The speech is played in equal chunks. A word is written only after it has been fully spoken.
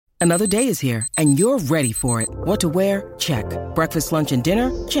Another day is here, and you're ready for it. What to wear? Check. Breakfast, lunch, and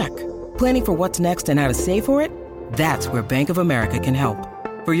dinner? Check. Planning for what's next and how to save for it? That's where Bank of America can help.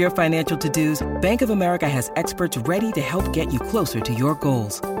 For your financial to-dos, Bank of America has experts ready to help get you closer to your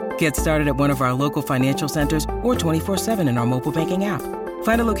goals. Get started at one of our local financial centers or 24/7 in our mobile banking app.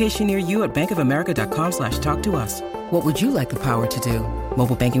 Find a location near you at bankofamerica.com/talktous. What would you like the power to do?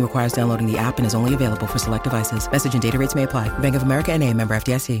 Mobile banking requires downloading the app and is only available for select devices. Message and data rates may apply. Bank of America N.A., member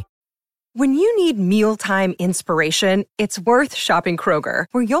FDIC. When you need mealtime inspiration, it's worth shopping Kroger,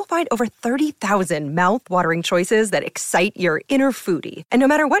 where you'll find over 30,000 mouth-watering choices that excite your inner foodie. And no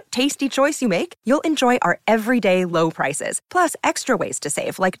matter what tasty choice you make, you'll enjoy our everyday low prices, plus extra ways to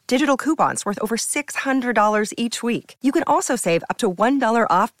save, like digital coupons worth over $600 each week. You can also save up to $1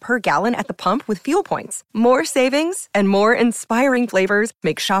 off per gallon at the pump with fuel points. More savings and more inspiring flavors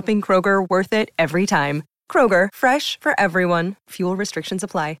make shopping Kroger worth it every time. Kroger, fresh for everyone. Fuel restrictions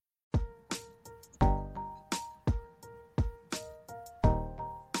apply.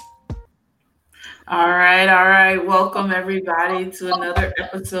 All right. Welcome, everybody, to another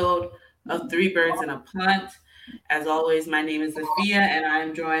episode of Three Birds and a Punt. As always, my name is Afia, and I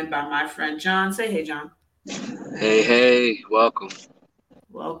am joined by my friend John. Say hey, John. Hey. Welcome.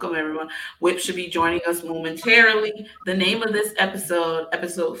 Welcome, everyone. Whip should be joining us momentarily. The name of this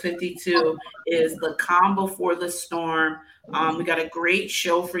episode 52, is The Calm Before the Storm. We got a great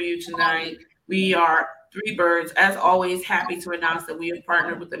show for you tonight. We are Three Birds, as always, happy to announce that we have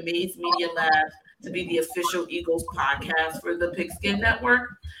partnered with the Maze Media Lab to be the official Eagles podcast for the Pigskin Network.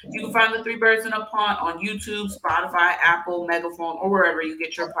 You can find the Three Birds and a Punt on YouTube, Spotify, Apple, Megaphone, or wherever you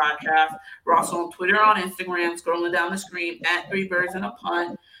get your podcast. We're also on Twitter, on Instagram, scrolling down the screen at Three Birds and a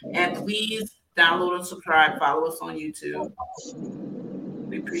Punt. And please download and subscribe. Follow us on YouTube.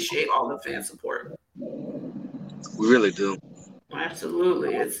 We appreciate all the fan support. We really do.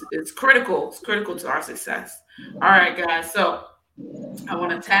 Absolutely. It's critical. It's critical to our success. All right, guys. So I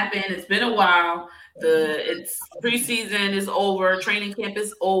want to tap in. It's been a while. It's preseason is over. Training camp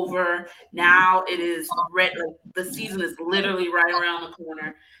is over. Now it is red. The season is literally right around the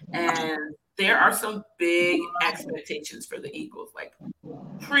corner, and there are some big expectations for the Eagles, like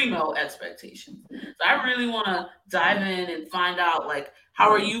primo expectations. So I really want to dive in and find out, like, how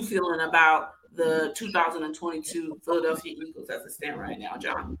are you feeling about the 2022 Philadelphia Eagles as it stand right now,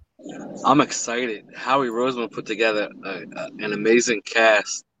 John? I'm excited. Howie Roseman put together an amazing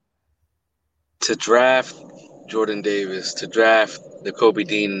cast to draft Jordan Davis, to draft Nakobe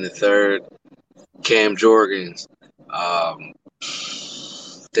Dean in the third, Cam Jorgens.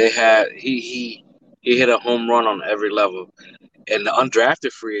 He hit a home run on every level, and the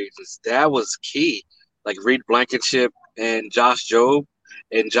undrafted free agents, that was key. Like Reed Blankenship and Josh Jobe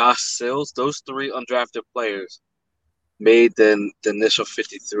and Josh Sills, those three undrafted players made the initial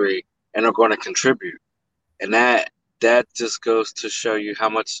 53 and are going to contribute. And that just goes to show you how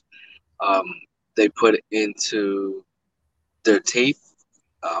much they put into their tape,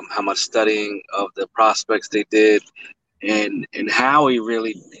 how much studying of the prospects they did, and how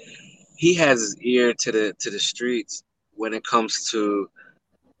he has his ear to the streets when it comes to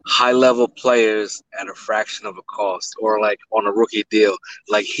high level players at a fraction of a cost, or like on a rookie deal.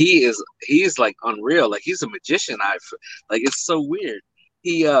 Like he's like unreal. Like he's a magician. Like it's so weird.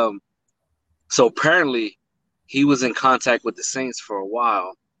 So apparently he was in contact with the Saints for a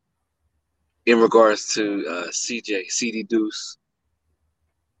while in regards to CD Deuce.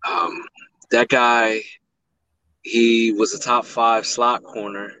 That guy, he was a top 5 slot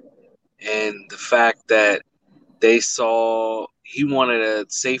corner, and the fact that they saw he wanted a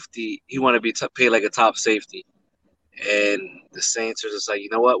safety, he wanted to be paid like a top safety, and the Saints are just like, you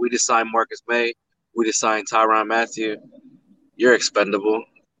know what? We just signed Marcus May, we just signed Tyrann Mathieu. You're expendable.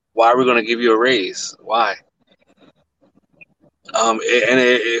 Why are we going to give you a raise? Why?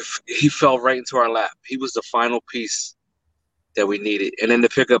 If he fell right into our lap, he was the final piece that we needed. And then to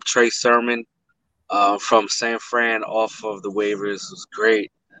pick up Trey Sermon from San Fran off of the waivers was great.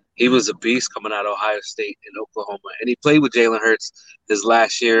 He was a beast coming out of Ohio State and Oklahoma, and he played with Jalen Hurts his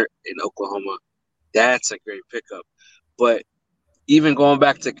last year in Oklahoma. That's a great pickup. But even going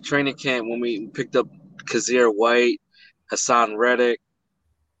back to training camp when we picked up Kazir White, Hassan Reddick,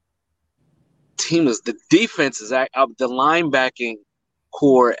 the defense is the linebacking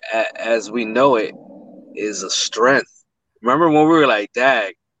core as we know it is a strength. Remember when we were like,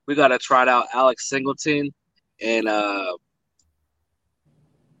 dag, we got to try out Alex Singleton and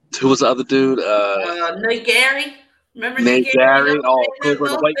who was the other dude? Nate Gary. Remember Nate Gary? Oh, Cobra,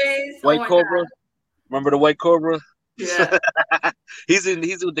 the white Cobra. God. Remember the white Cobra? Yeah. He's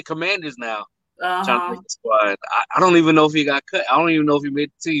with the Commanders now. trying to make the squad. I don't even know if he got cut. I don't even know if he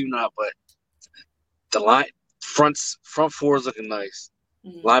made the team or not. But the front four is looking nice.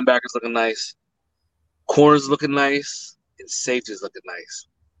 Mm-hmm. Linebackers looking nice. Corners looking nice. And safeties looking nice.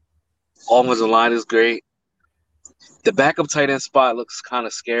 Offensive line is great. The backup tight end spot looks kind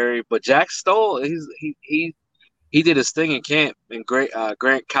of scary, but Jack Stoll, he did his thing in camp, and Grant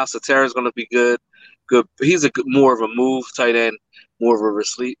Calcaterra is going to be good. Good. He's more of a move tight end, more of a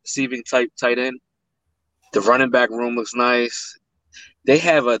receiving type tight end. The running back room looks nice. They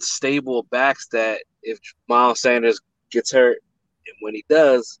have a stable of backs that if Miles Sanders gets hurt, and when he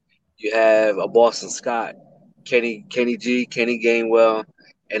does, you have a Boston Scott, Kenny G, Kenny Gainwell,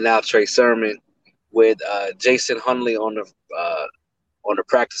 and now Trey Sermon with Jason Hundley on the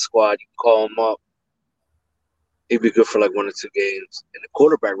practice squad. You can call him up. He'd be good for like 1 or 2 games. And the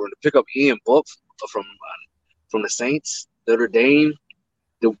quarterback room to pick up Ian Book from the Saints, Notre Dame.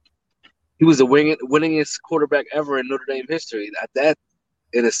 He was the winningest quarterback ever in Notre Dame history. That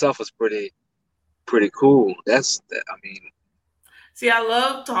in itself was pretty cool. See, I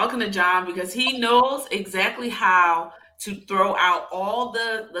love talking to John because he knows exactly how to throw out all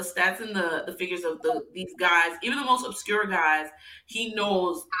the stats and the figures of these guys, even the most obscure guys. He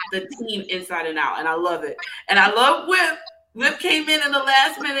knows the team inside and out, and I love it. And I love Whip. Whip came in the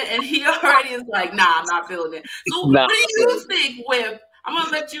last minute, and he already is like, "Nah, I'm not feeling it." So, what do you think, Whip? I'm gonna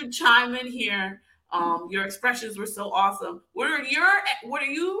let you chime in here. Your expressions were so awesome. What are your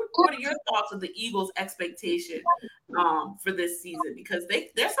thoughts of the Eagles' expectation for this season? Because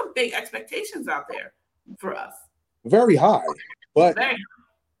there's some big expectations out there for us. Very high, but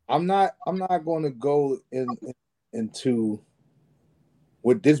I'm not going to go into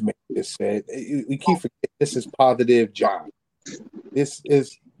what this man just said. We keep forgetting this is positive John. This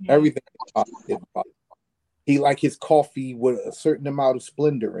is everything positive. He like his coffee with a certain amount of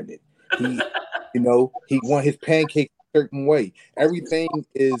splendor in it. He want his pancakes a certain way. Everything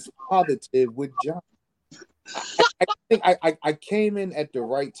is positive with John. I think I came in at the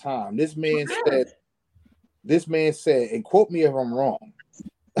right time. This man said, and quote me if I'm wrong.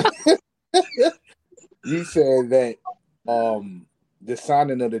 He said that the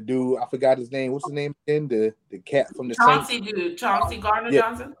signing of the dude, I forgot his name. What's his name again? The cat from the Saints. Chauncey Gardner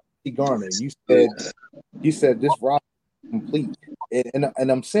Johnson. Garner. You said this roster is complete,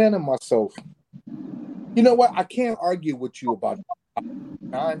 and I'm saying to myself, you know what? I can't argue with you about it,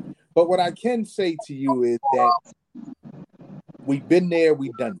 but what I can say to you is that we've been there,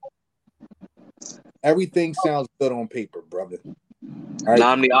 we've done it. Everything sounds good on paper, brother. All right?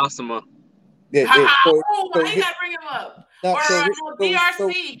 Namdi Asama. Yeah, I gotta bring him up.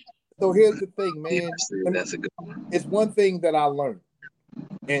 DRC. So here's the thing, man. DRC, that's a good one. It's one thing that I learned,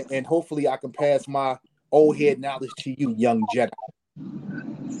 and hopefully I can pass my old head knowledge to you, young Jedi.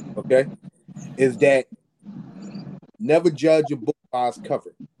 Okay, is that never judge a book by its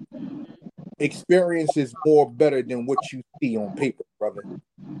cover. Experience is more better than what you see on paper, brother.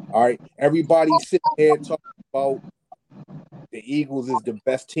 All right, everybody sitting here talking about the Eagles is the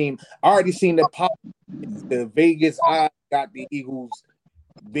best team. I already seen the Vegas odds got the Eagles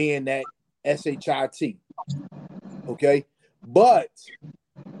being that SHIT. Okay, but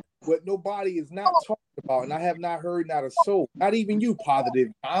what nobody is not talking about, and I have not heard not a soul, not even you, Positive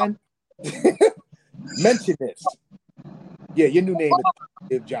John, mention this. Yeah, your new name is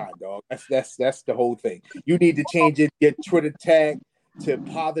Positive John, dog. That's the whole thing. You need to change it, get Twitter tag to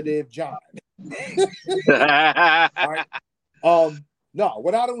Positive John. All right. No,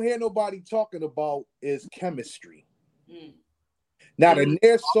 what I don't hear nobody talking about is chemistry. Now, the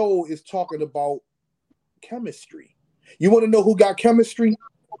near soul is talking about chemistry. You want to know who got chemistry?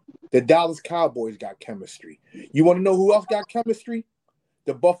 The Dallas Cowboys got chemistry. You want to know who else got chemistry?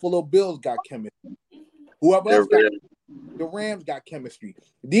 The Buffalo Bills got chemistry. Whoever else got the Rams got chemistry.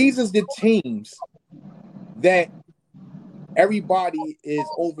 These are the teams that everybody is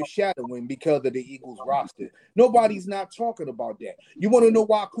overshadowing because of the Eagles roster. Nobody's not talking about that. You want to know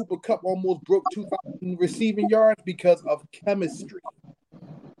why Cooper Kupp almost broke 2,000 receiving yards? Because of chemistry.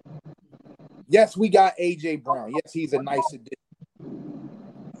 Yes, we got A.J. Brown. Yes, he's a nice addition.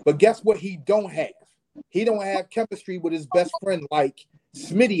 But guess what he don't have? He don't have chemistry with his best friend like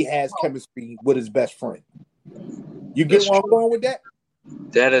Smitty has chemistry with his best friend. You get where I'm going with that?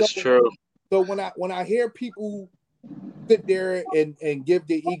 That is true. So when I hear people sit there and give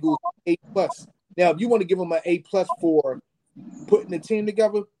the Eagles A+. Now, if you want to give them an A+ for putting the team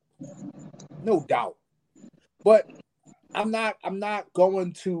together, no doubt. But I'm not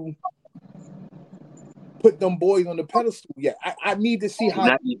going to put them boys on the pedestal yet. I need to see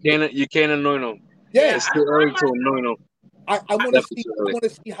how you can't anoint them. Yeah, it's too early to anoint them. I want to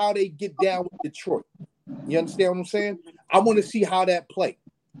see how they get down with Detroit. You understand what I'm saying? I want to see how that play.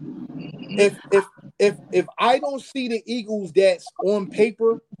 If I don't see the Eagles that's on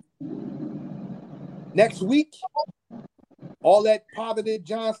paper next week, all that positive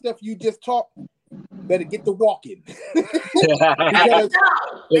John stuff you just talked, better get the walking. We got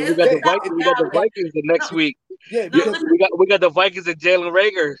the Vikings the next week. Yeah, because we got the Vikings and Jalen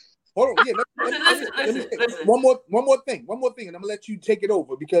Reagor. Hold on, listen. One more thing, and I'm gonna let you take it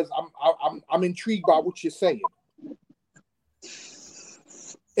over because I'm intrigued by what you're saying.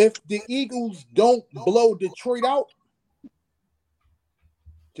 If the Eagles don't blow Detroit out,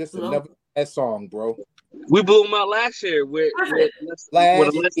 just another that song, bro. We blew them out last year with a less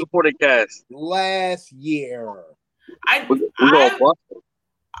supported cast. Last year, I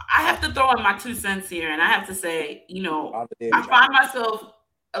have to throw in my 2 cents here, and I have to say, I find myself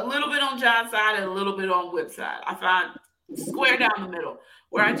a little bit on John's side and a little bit on Whip's side. I find square down the middle,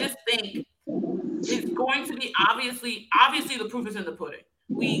 where I just think it's going to be obviously the proof is in the pudding.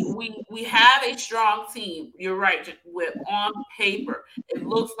 We have a strong team. You're right, Whip. On paper, it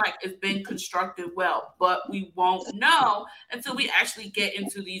looks like it's been constructed well, but we won't know until we actually get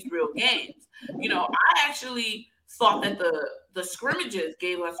into these real games. I actually thought that the scrimmages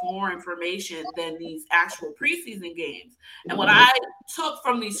gave us more information than these actual preseason games. And what I took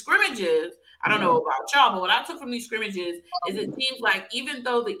from these scrimmages, I don't know about y'all, but what I took from these scrimmages is it seems like even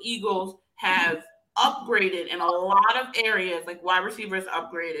though the Eagles have upgraded in a lot of areas, like wide receiver is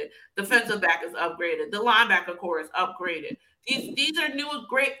upgraded, defensive back is upgraded, the linebacker core is upgraded. These are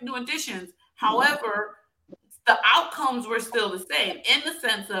great new additions. However, the outcomes were still the same in the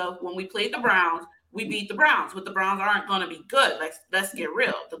sense of when we played the Browns, we beat the Browns, but the Browns aren't going to be good. Let's get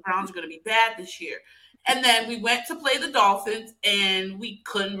real. The Browns are going to be bad this year. And then we went to play the Dolphins, and we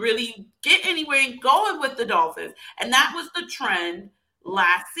couldn't really get anywhere going with the Dolphins. And that was the trend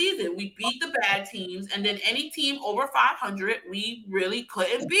last season. We beat the bad teams, and then any team over 500, we really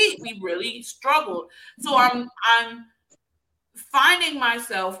couldn't beat. We really struggled. So I'm finding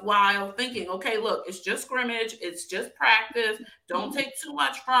myself while thinking, okay, look, it's just scrimmage, it's just practice. Don't take too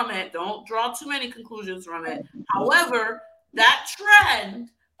much from it. Don't draw too many conclusions from it. However, that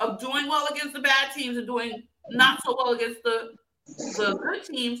trend of doing well against the bad teams and doing not so well against the good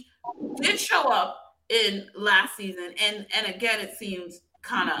teams did show up in last season. And again, it seems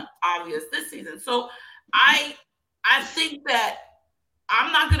kind of obvious this season. So I think that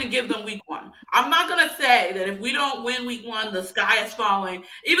I'm not going to give them week 1. I'm not going to say that if we don't win week 1, the sky is falling,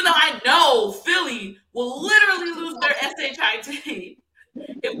 even though I know Philly will literally lose their SHIT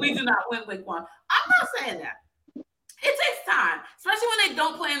if we do not win week 1. I'm not saying that. It takes time, especially when they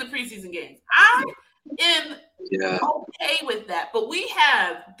don't play in the preseason games. I am okay with that, but we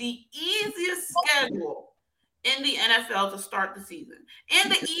have the easiest schedule in the NFL to start the season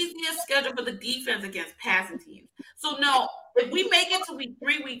and the easiest schedule for the defense against passing teams. So no, if we make it to week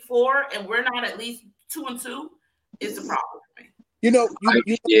 3, week 4, and we're not at least 2-2, it's a problem for me. You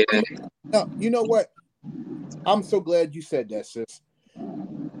know what? I'm so glad you said that, sis.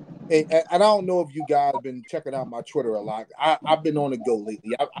 And I don't know if you guys have been checking out my Twitter a lot. I've been on the go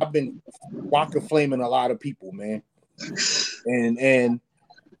lately. I've been waka flaming a lot of people, man. And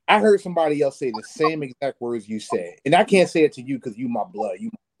I heard somebody else say the same exact words you said. And I can't say it to you because you my blood,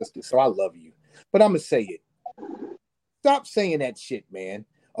 you my sister, so I love you. But I'm going to say it. Stop saying that shit, man,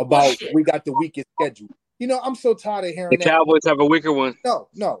 about we got the weakest schedule. I'm so tired of hearing that. The Cowboys have a weaker one. No.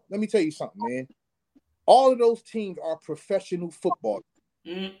 Let me tell you something, man. All of those teams are professional football.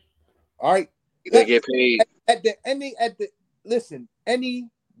 Mm-hmm. All right? They get paid. Listen, any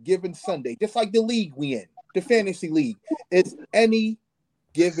given Sunday, just like the league we in, the fantasy league, it's any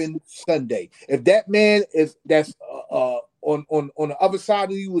given Sunday. If that man that's on the other side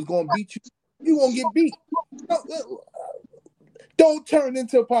of you is going to beat you, you won't get beat. Don't turn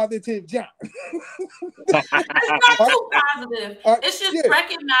into a positive John. It's not too positive. It's just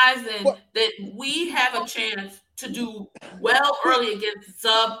recognizing that we have a chance to do well early against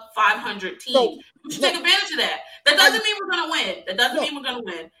sub 500 teams. We should take advantage of that. That doesn't mean we're going to win. That doesn't mean we're going to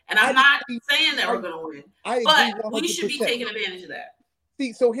win. And I'm not saying that we're going to win. But we should be taking advantage of that.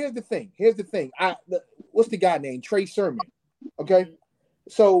 See, so here's the thing. What's the guy named? Trey Sermon. Okay.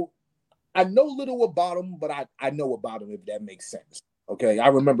 So I know little about him, but I know about him, if that makes sense. Okay. I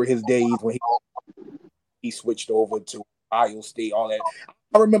remember his days when he switched over to Ohio State, all that.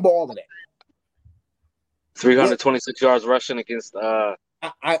 I remember all of that. 326 yards rushing against I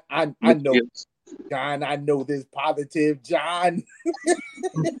know John. I know this positive John.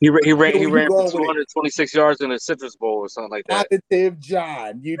 he ran for 226 yards in a Citrus Bowl or something like that. Positive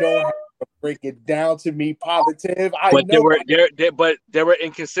John. You don't have to break it down to me, positive. I But know. there were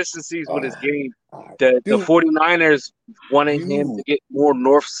inconsistencies with his game. God. The Dude, 49ers wanted him to get more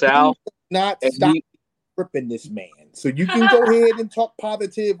north-south. Not And stop tripping this man. So you can go ahead and talk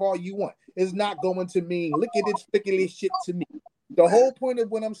positive all you want. It's not going to mean look at this ridiculous shit to me. The whole point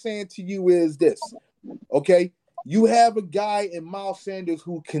of what I'm saying to you is this. Okay, you have a guy in Miles Sanders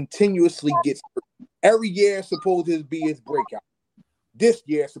who continuously gets hurt. Every year is supposed to be his breakout. This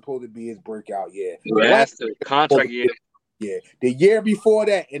year is supposed to be his breakout year. That's the contract year. Yeah, the year before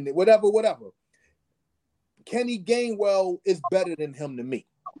that, and whatever. Kenny Gainwell is better than him to me,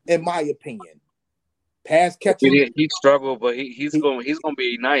 in my opinion. Pass catching. He struggled, but he's going to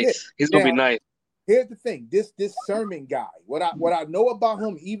be nice. Yeah. He's going to be nice. Here's the thing: this Sermon guy. What I know about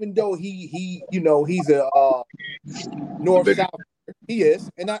him, even though he's a north-south, he is,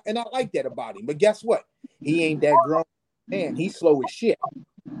 and I like that about him. But guess what? He ain't that grown man. He's slow as shit.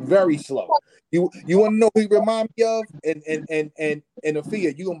 Very slow. You want to know who he remind me of? And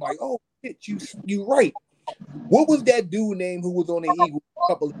Afia, you gonna be like, oh shit, you right. What was that dude name who was on the Eagles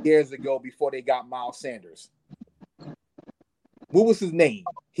a couple of years ago before they got Miles Sanders? What was his name?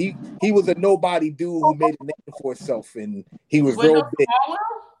 He was a nobody dude who made a name for himself, and he was real big.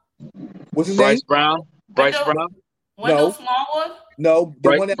 What's his name? Brown. Bryce Brown. Wendell Smallwood. No,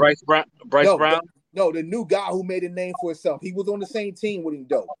 Bryce Brown. No, the new guy who made a name for himself. He was on the same team with him,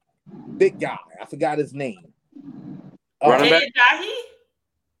 though. Big guy. I forgot his name. Running back?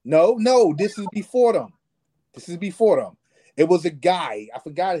 No. This is before them. It was a guy. I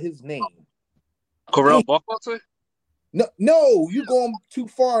forgot his name. Correll Buckhalter? No, you're going too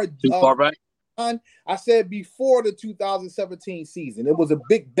far. Too far back? I said before the 2017 season. It was a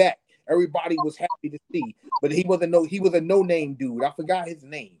big back. Everybody was happy to see, but he was a no-name dude. I forgot his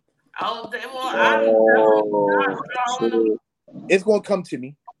name. It's gonna come to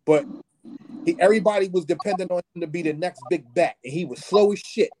me, but everybody was dependent on him to be the next big back, and he was slow as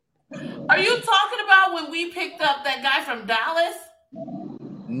shit. Are you talking about when we picked up that guy from Dallas?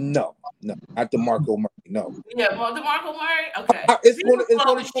 No, not DeMarco Murray. No. Yeah, DeMarco Murray. Okay.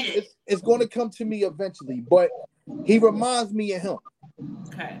 It's going to come to me eventually, but he reminds me of him.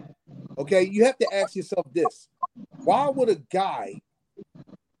 Okay. You have to ask yourself this: why would a guy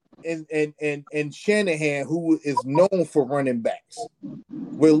and Shanahan, who is known for running backs,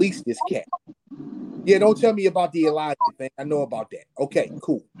 release this cat? Yeah, don't tell me about the Elijah thing. I know about that. Okay,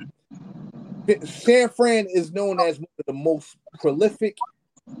 cool. San Fran is known as one of the most prolific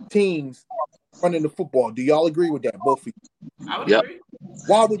teams running the football. Do y'all agree with that? Both of you? I would agree.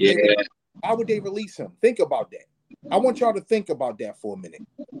 Why would they release him? Think about that. I want y'all to think about that for a minute.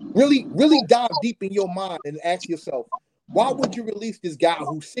 Really, really dive deep in your mind and ask yourself, why would you release this guy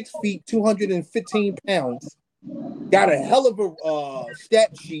who's 6 feet, 215 pounds, got a hell of a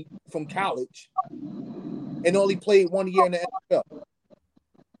stat sheet from college, and only played 1 year in the NFL?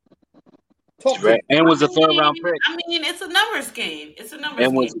 And was a third-round pick. I mean, it's a numbers game.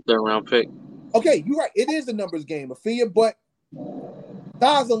 And was a third-round pick. Okay, you're right. It is a numbers game, Afia, but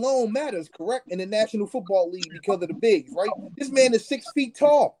size alone matters, correct? In the National Football League because of the bigs, right? This man is 6 feet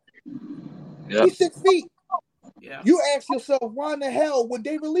tall. Yep. He's 6 feet. Yeah. You ask yourself, why in the hell would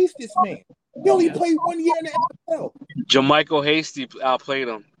they release this man? He only played 1 year in the NFL. Jermichael Hasty outplayed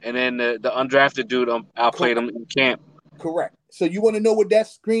him, and then the undrafted dude outplayed him in camp. Correct. So you want to know what that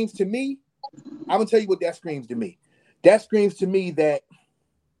screams to me? I'm going to tell you what that screams to me. That screams to me that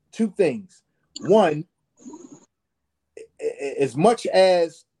two things. One, as much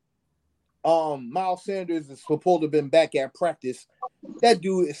as Miles Sanders is supposed to have been back at practice, that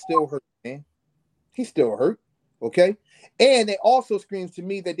dude is still hurt, man. He's still hurt, okay? And it also screams to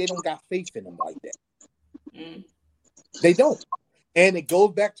me that they don't got faith in him like that. They don't. And it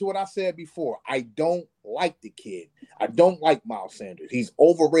goes back to what I said before. I don't like the kid. I don't like Miles Sanders. He's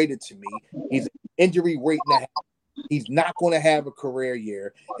overrated to me. He's injury rate now. He's not going to have a career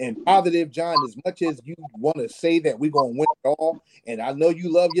year. And positive, John, as much as you want to say that we're going to win it all, and I know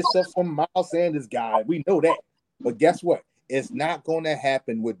you love yourself some Miles Sanders guy. We know that. But guess what? It's not going to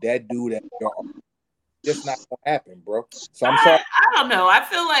happen with that dude at your arm. It's not going to happen, bro. So I'm sorry. I don't know. I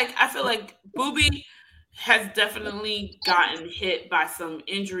feel like Boobie has definitely gotten hit by some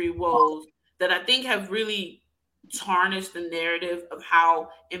injury woes that I think have really tarnished the narrative of how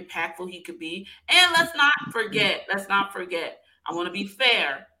impactful he could be. And let's not forget, I want to be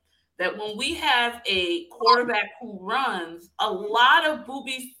fair, that when we have a quarterback who runs, a lot of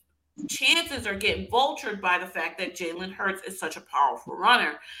Boobie's chances are getting vultured by the fact that Jalen Hurts is such a powerful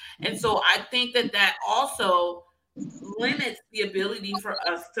runner. And so I think that also limits the ability for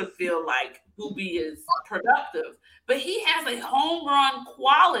us to feel like Boobie is productive. But he has a home run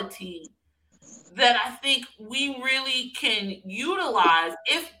quality that I think we really can utilize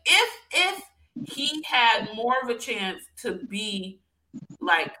if he had more of a chance to be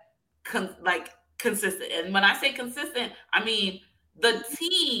like consistent. And when I say consistent, I mean the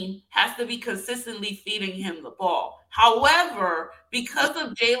team has to be consistently feeding him the ball. However, because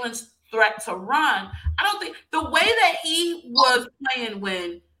of Jalen's threat to run, I don't think the way that he was playing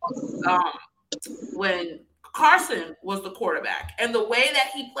when Carson was the quarterback and the way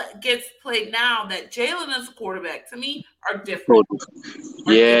that he gets played now that Jalen is the quarterback, to me, are different.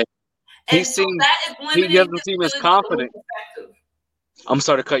 Yeah. And so that is limiting he doesn't seem as confident. Effective. I'm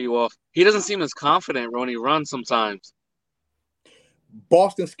sorry to cut you off. He doesn't seem as confident when he runs sometimes.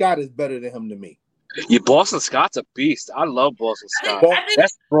 Boston Scott is better than him to me. Yeah, Boston Scott's a beast. I love Boston Scott.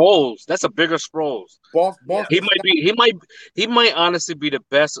 That's Sproles. That's a bigger Sproles. He might honestly be the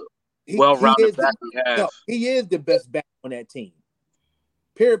best well-rounded back we have. No, he is the best back on that team.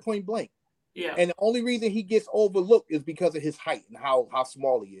 Period, point blank. Yeah. And the only reason he gets overlooked is because of his height and how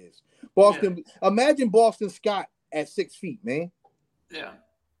small he is. Imagine Boston Scott at 6 feet, man. Yeah.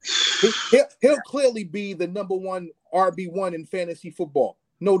 He'll clearly be the number one RB1 in fantasy football.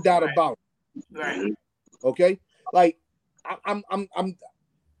 No doubt about it. Right. Okay? Like I'm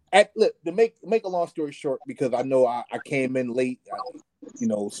look, to make a long story short, because I know I came in late,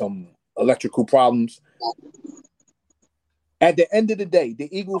 some electrical problems. At the end of the day, the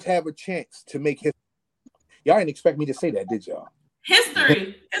Eagles have a chance to make history. Y'all didn't expect me to say that, did y'all?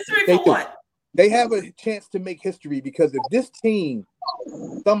 History for what? They have a chance to make history because if this team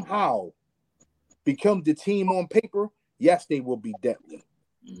somehow becomes the team on paper, yes, they will be deadly.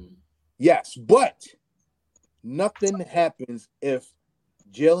 Mm-hmm. Yes, but nothing happens if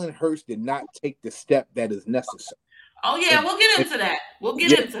Jalen Hurts did not take the step that is necessary. Oh, yeah, we'll get into that.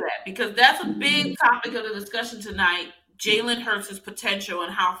 Into that because that's a big topic of the discussion tonight. Jalen Hurts' potential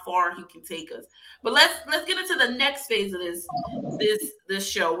and how far he can take us. But let's get into the next phase of this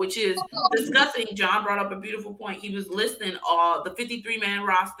show, which is discussing. John brought up a beautiful point. He was listing the 53-man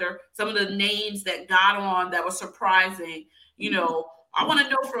roster, some of the names that got on that was surprising. I want to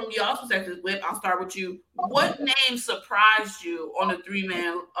know from y'all's perspective. Whip, I'll start with you. What name surprised you on the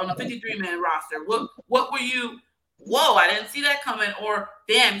 53-man roster? What were you? Whoa, I didn't see that coming. Or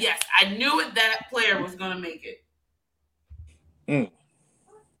damn, yes, I knew it. That player was going to make it.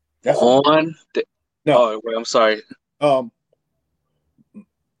 No, wait, I'm sorry.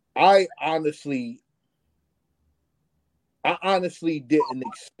 I honestly didn't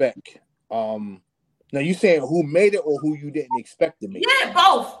expect. Now you saying who made it or who you didn't expect to make it? Yeah,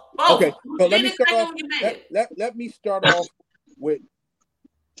 both. Okay, so let me start off. Let me start off with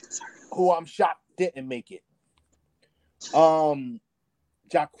who I'm shocked didn't make it. Jaquiez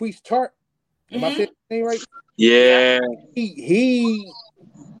Tartt. Am I saying his name right? Yeah. He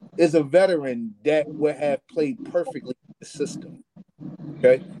is a veteran that would have played perfectly in the system.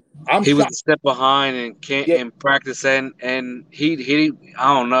 Okay. He was a step behind in practice and he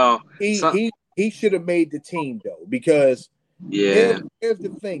I don't know. He should have made the team though, because here's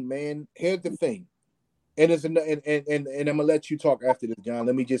the thing, man. Here's the thing. And I'm gonna let you talk after this, John.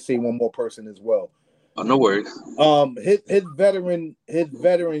 Let me just say one more person as well. Oh, no worries. His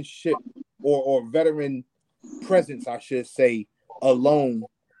veteranship or veteran presence, I should say, alone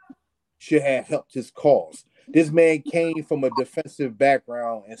should have helped his cause. This man came from a defensive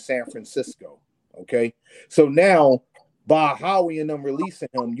background in San Francisco. Okay, so now by Howie and them releasing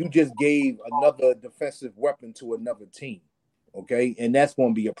him, you just gave another defensive weapon to another team. Okay, and that's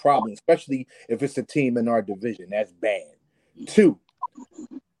going to be a problem, especially if it's a team in our division. That's bad. 2,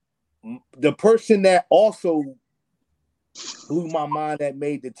 the person that also blew my mind that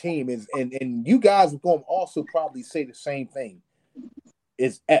made the team is, and you guys are going to also probably say the same thing,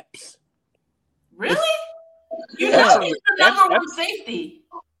 is Epps. Really? He's the number one safety.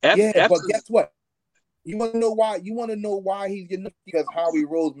 But guess what? You want to know why? You want to know why he's getting up? Because Howie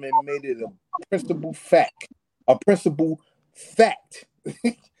Roseman made it a principal fact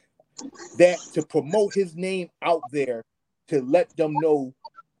that to promote his name out there, to let them know,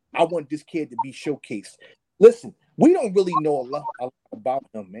 I want this kid to be showcased. Listen, we don't really know a lot about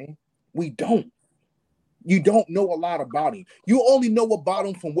him, man. We don't. You don't know a lot about him. You only know about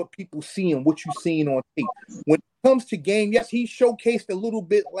him from what people see and what you've seen on tape. When it comes to game, yes, he showcased a little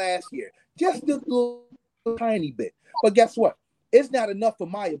bit last year. Just a little tiny bit. But guess what? It's not enough,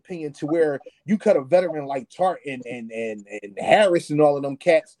 in my opinion, to where you cut a veteran like Tartt and Harris and all of them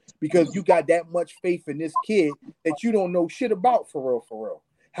cats because you got that much faith in this kid that you don't know shit about, for real.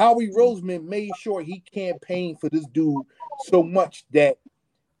 Howie Roseman made sure he campaigned for this dude so much that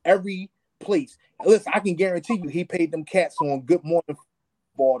every place, listen, I can guarantee you he paid them cats on Good Morning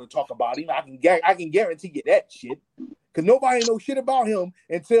football to talk about him. I can guarantee you that shit. Because nobody knows shit about him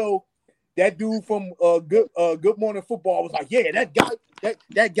until that dude from Good Morning Football was like, yeah,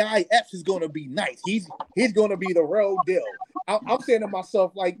 that guy Epps is gonna be nice. He's gonna be the real deal. I'm saying to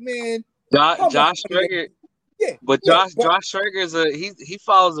myself, like, man, Josh Traeger. Yeah, but Josh Traeger is he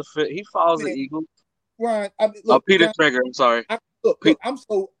follows the Eagles. Ron, look, Peter Traeger. I'm sorry. Look, I'm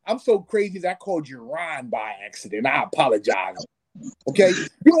so crazy that I called you Ron by accident. I apologize. Okay,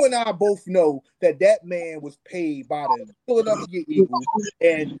 you and I both know that man was paid by the Philadelphia Eagles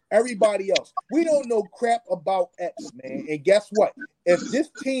and everybody else. We don't know crap about Epps, man. And guess what? If this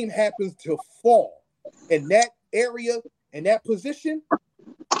team happens to fall in that area, in that position,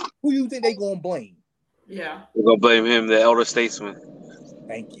 who you think they gonna blame? Yeah, we're gonna blame him, the elder statesman.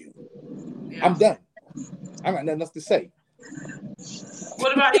 Thank you. Yeah. I'm done. I got nothing else to say.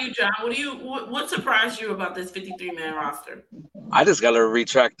 What about you, John? What surprised you about this 53-man roster? I just gotta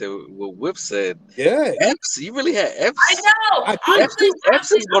retract what Whip said. Yeah, Epps, you really had Epps. I know.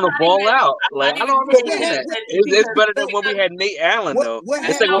 Epps is gonna ball out. Like, I don't understand that. It's better than when we had Nate Allen, though.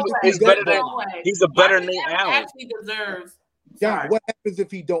 It's better than he's a better Nate Allen. Actually deserves. John, what happens if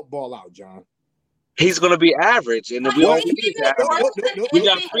he don't ball out, John? He's going to be average, and we all need his average. We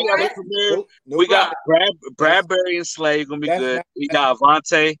got 3 other premiers. We got Bradbury and Slay going to be good. You got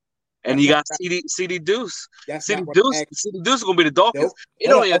Avante, and you got CD Deuce. CD Deuce is going to be the Dolphins. It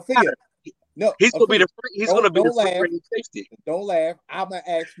don't even matter. No, he's going to be the free safety. Don't laugh. I'm going to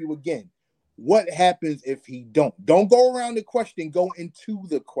ask you again. What happens if he don't? Don't go around the question. Go into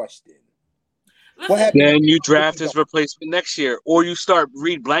the question. What happens? Then you draft his replacement next year, or you start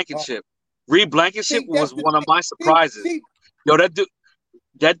Reed Blankenship. Reed Blankenship was one of my surprises. Yo, that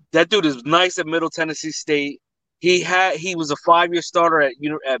dude is nice at Middle Tennessee State. He was a 5-year starter at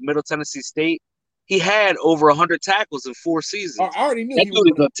Middle Tennessee State. He had over 100 tackles in 4 seasons. I already knew that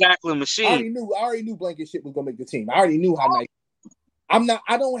dude is a tackling machine. I already knew Blankenship was gonna make the team. I already knew how nice.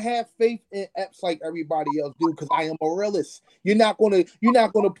 I don't have faith in Epps like everybody else do because I am a realist. You're not gonna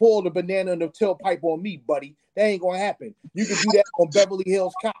pull the banana in the tailpipe on me, buddy. That ain't gonna happen. You can do that on Beverly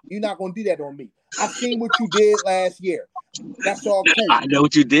Hills Cop. You're not gonna do that on me. I've seen what you did last year. That's all cool. I know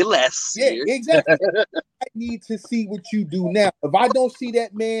what you did last year. Yeah, exactly. I need to see what you do now. If I don't see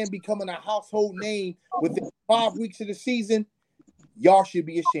that man becoming a household name within 5 weeks of the season, y'all should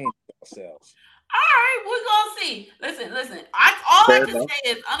be ashamed of yourselves. All right, we're gonna see. Listen. All I can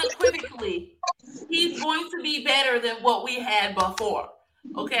say is unequivocally, he's going to be better than what we had before.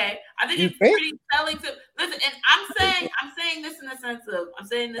 Okay, I think it's pretty telling to listen. And I'm saying this in the sense of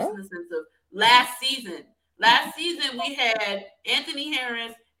last season. Last season we had Anthony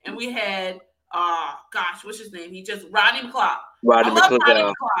Harris and we had what's his name? Rodney McLeod. I love Rodney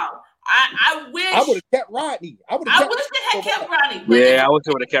McLeod. I wish I would have kept Rodney. I wish they had kept Rodney. Yeah, I wish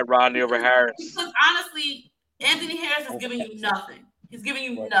they would have kept Rodney over Harris. Because honestly, Anthony Harris is giving you nothing. He's giving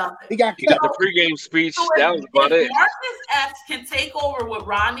you nothing. He got the pregame speech. So that was about it. Marcus Epps can take over what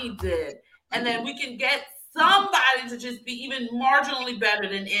Rodney did, and then we can get somebody to just be even marginally better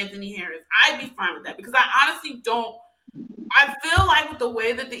than Anthony Harris. I'd be fine with that because I honestly don't. I feel like with the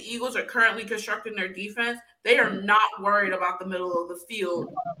way that the Eagles are currently constructing their defense, they are not worried about the middle of the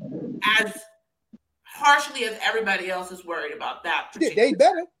field as harshly as everybody else is worried about that. They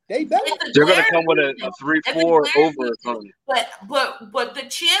better. They're going to come with a 3-4 over or something. But the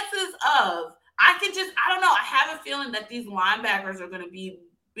chances of I don't know. I have a feeling that these linebackers are going to be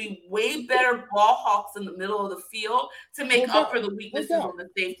way better ball hawks in the middle of the field to make up for the weaknesses on the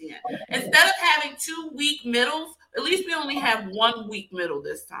safety end. Instead of having 2 weak middles, at least we only have 1 weak middle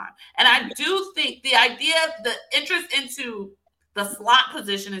this time. And I do think the interest into the slot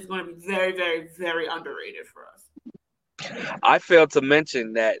position is going to be very, very, very underrated for us. I failed to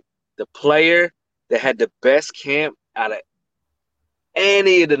mention that the player that had the best camp out of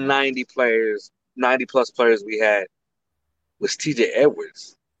any of the 90-plus players we had was TJ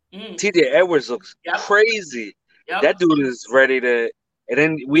Edwards. TJ Edwards looks crazy. Yep. That dude is ready to. And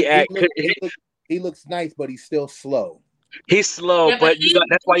then we add. He looks nice, but he's still slow. He's slow, but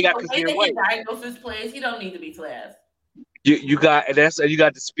that's why you got Kazir White. Diagnosis plays. He don't need to be fast. You got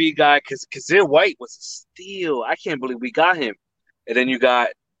the speed guy because Kazir White was a steal. I can't believe we got him. And then you got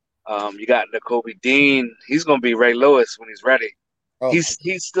Nakobe Dean. He's gonna be Ray Lewis when he's ready. Oh. He's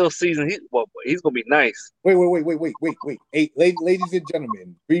still seasoned. He's gonna be nice. Wait. Hey, ladies and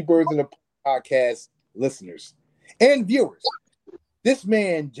gentlemen, Three Birds in the Podcast listeners and viewers. This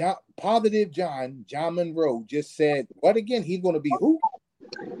man, John Monroe, just said what again? He's gonna be who?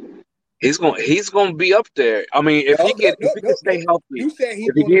 He's gonna be up there. I mean, if he can stay healthy. You said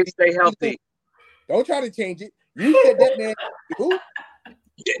if he can stay healthy. Don't try to change it. You said that man who?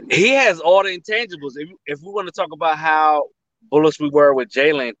 He has all the intangibles. If we want to talk about how bullish we were with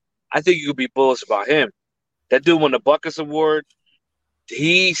Jalen, I think you could be bullish about him. That dude won the Buckets Award.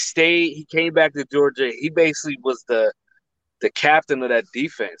 He stayed. He came back to Georgia. He basically was the captain of that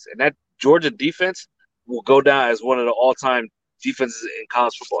defense, and that Georgia defense will go down as one of the all-time defenses in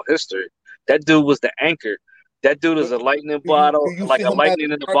college football history. That dude was the anchor. That dude is a lightning bottle, like a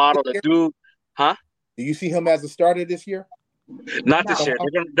lightning in the bottle. The dude, huh? Do you see him as a starter this year? Not this year.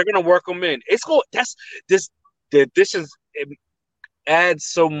 They're gonna work him in. It's cool. The additions adds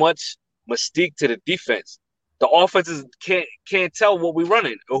so much mystique to the defense. The offenses can't tell what we're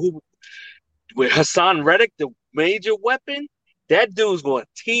running. With Hassan Reddick, the major weapon, that dude's going to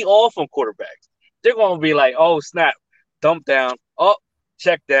tee off on quarterbacks. They're going to be like, oh, snap, dump down,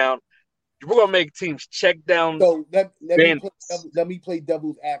 check down. We're going to make teams check down. So let me play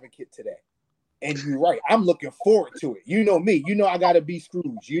devil's advocate today. And you're right. I'm looking forward to it. You know me. You know I got to be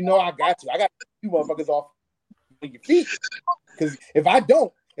Scrooge. You know I got to. I got to you motherfuckers off your feet. Because if I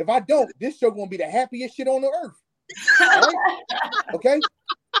don't, this show going to be the happiest shit on the earth. All right? Okay?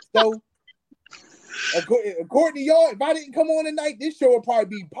 So, according to y'all, if I didn't come on tonight, this show would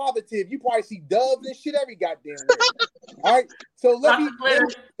probably be positive. You probably see doves and shit every goddamn way. All right? So let me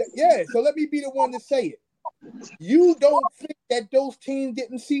be the one to say it. You don't think that those teams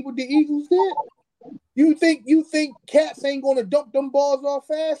didn't see what the Eagles did? You think Cats ain't gonna dump them balls off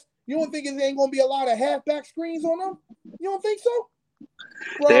fast? You don't think it ain't gonna be a lot of halfback screens on them? You don't think so?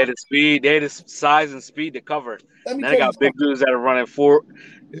 Bro, they had the speed, they had the size and speed to cover. Now they got big dudes that are running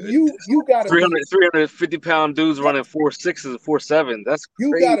you got 350-pound dudes running 4.6s and 4.7s. That's crazy.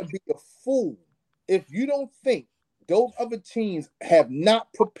 You gotta be a fool if you don't think those other teams have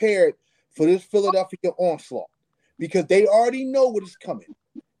not prepared for this Philadelphia onslaught, because they already know what is coming.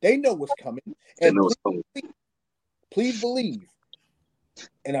 They know what's coming. And please believe,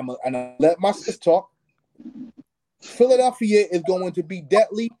 and I'm gonna let my sis talk. Philadelphia is going to be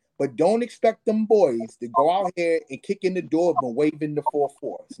deadly, but don't expect them boys to go out here and kick in the door and waving the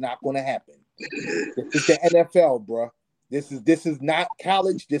 4-4. It's not going to happen. This is the NFL, bro. This is not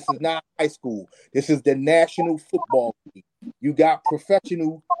college. This is not high school. This is the National Football League. You got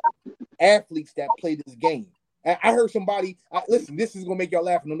professional athletes that play this game. I heard somebody, listen, this is going to make y'all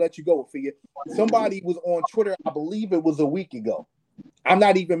laugh and I'll let you go for you. Somebody was on Twitter, I believe it was a week ago. I'm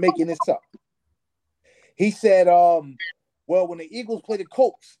not even making this up. He said, well, when the Eagles play the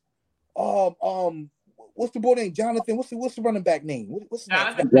Colts, what's the boy name? Jonathan. What's the running back name? What's his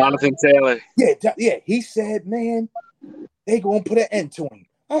name? Jonathan Taylor. Yeah. He said, man, they gonna put an end to him.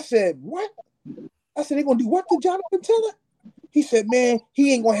 I said, what? I said, they gonna do what to Jonathan Taylor? He said, man,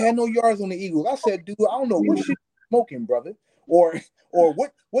 he ain't gonna have no yards on the Eagles. I said, dude, I don't know what shit you smoking, brother, or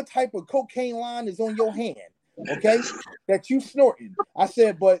what type of cocaine line is on your hand, okay, that you snorting. I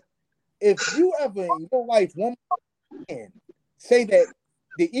said, but if you ever in your life one man say that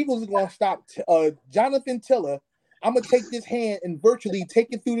the Eagles are going to stop Jonathan Taylor, I'm going to take this hand and virtually take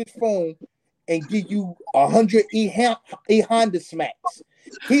it through this phone and give you 100 Honda smacks.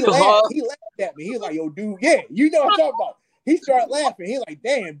 He laughed at me. He was like, yo, dude, yeah, you know what I'm talking about. He started laughing. He's like,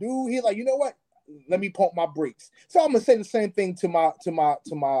 damn, dude. He's like, you know what? Let me pump my brakes. So I'm going to say the same thing to my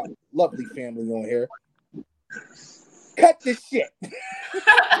lovely family on here. Cut this shit.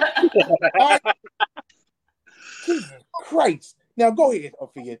 Right. Jesus Christ. Now go ahead,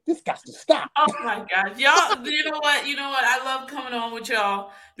 Ophelia. This got to stop. Oh my gosh. Y'all, you know what? I love coming on with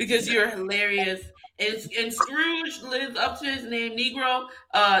y'all because you're hilarious. And Scrooge lives up to his name, Negro.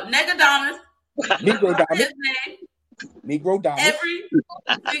 Negadamus. Negro his name. Negro Damas. Every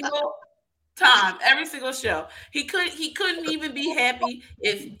single time, every single show. He couldn't even be happy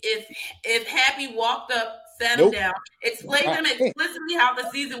if Happy walked up, sat him down, explained to him explicitly how the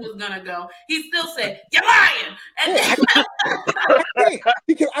season was gonna go. He still said, "You're lying." And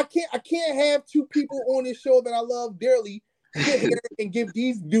because I can't have two people on this show that I love dearly sit here and give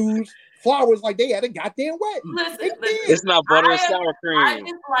these dudes flowers like they had a goddamn wedding. Listen, it's not butter and sour cream.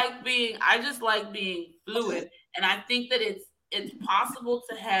 I just like being fluid, and I think that it's possible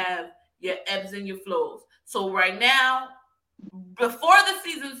to have your ebbs and your flows. So right now, before the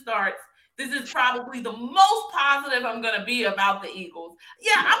season starts, this is probably the most positive I'm gonna be about the Eagles.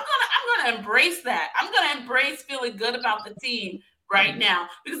 Yeah, I'm gonna embrace that. I'm gonna embrace feeling good about the team right now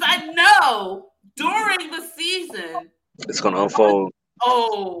because I know during the season it's gonna unfold.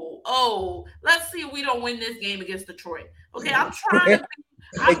 Let's see if we don't win this game against Detroit. Okay, I'm trying to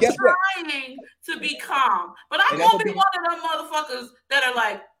be calm, but I'm gonna be one of them motherfuckers that are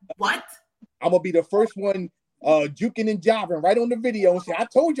like, what? I'm gonna be the first one juking and jiving right on the video and say, "I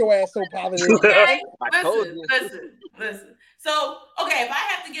told your ass so positive." Okay, I told you. listen. So, okay, if I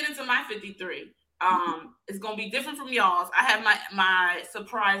have to get into my 53, it's gonna be different from y'all's. I have my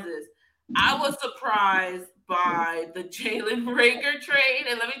surprises. I was surprised by the Jalen Reagor trade,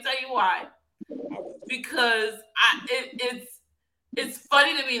 and let me tell you why. Because it's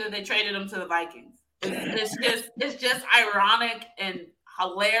funny to me that they traded him to the Vikings. It's just ironic and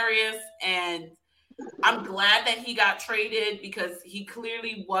hilarious, and I'm glad that he got traded because he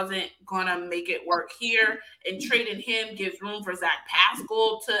clearly wasn't gonna make it work here. And trading him gives room for Zach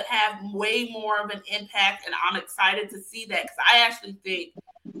Pascal to have way more of an impact, and I'm excited to see that because I actually think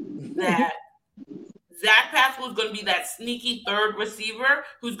that Zach Pascal is going to be that sneaky third receiver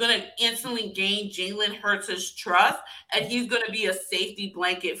who's going to instantly gain Jalen Hurts' trust, and he's going to be a safety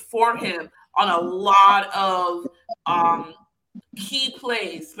blanket for him on a lot of key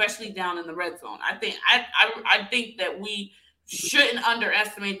plays, especially down in the red zone. I think that we shouldn't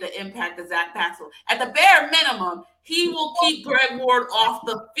underestimate the impact of Zach Pascal. At the bare minimum, he will keep Greg Ward off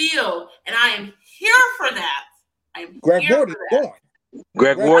the field, and I am here for that. Greg Ward is gone.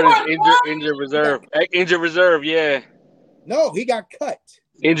 Greg Ward is injured reserve. Injured reserve, yeah. No, he got cut.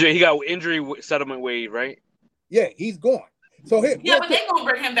 He got injury settlement waived, right? Yeah, he's gone. So here, but they're gonna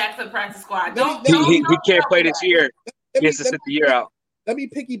bring him back to the practice squad. He can't play this year. He has to sit the year out. Let me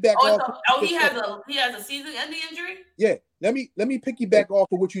piggyback off. He has a season-ending injury. Yeah, let me piggyback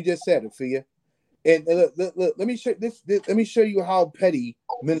off of what you just said, Afia. And let me show this. Let me show you how petty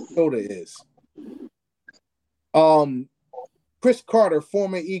Minnesota is. Chris Carter,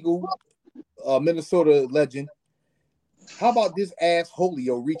 former Eagle, Minnesota legend. How about this ass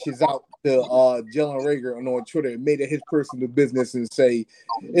Holio reaches out to Jalen Reagor on Twitter and made it his personal business and say,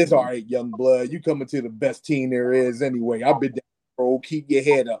 "It's all right, young blood. You coming to the best team there is anyway. I've been down, bro. Keep your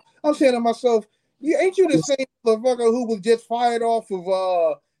head up." I'm saying to myself, ain't you the same motherfucker who was just fired off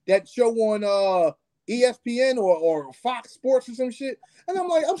of that show on ESPN or Fox Sports or some shit? And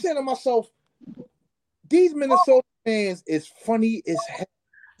I'm saying to myself, these Minnesota fans is funny as hell.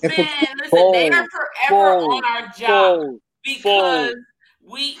 Man, listen, they are forever on our job because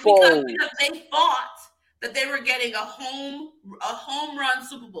they thought that they were getting a home run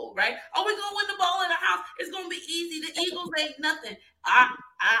Super Bowl, right? Oh, we're gonna win the ball in the house. It's gonna be easy. The Eagles ain't nothing. I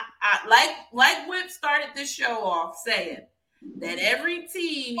like Whip started this show off saying that every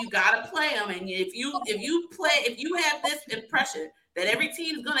team you gotta play them, and if you have this impression that every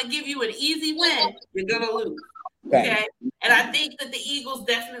team's gonna give you an easy win, you're gonna lose. Okay, and I think that the Eagles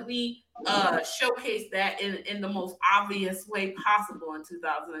definitely showcased that in the most obvious way possible in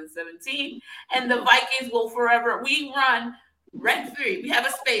 2017. And the Vikings will forever. We run rent free. We have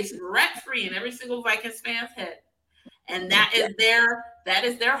a space rent free in every single Vikings fan's head, and that is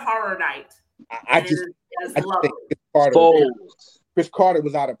their horror night. I think Chris Carter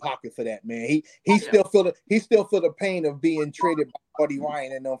was out of pocket for that, man. He still feel the pain of being traded by Buddy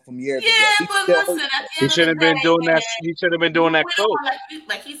Ryan and them from years ago. But listen, he should have been doing that. He should have been doing that.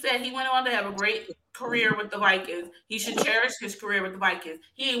 Like he said, he went on to have a great career with the Vikings. He should cherish his career with the Vikings.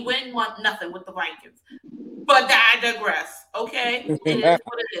 He ain't win nothing with the Vikings. But I digress. Okay, it is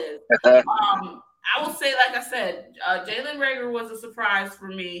what it is. I will say, like I said, Jalen Reagor was a surprise for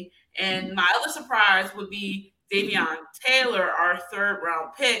me, and my other surprise would be Davion Taylor, our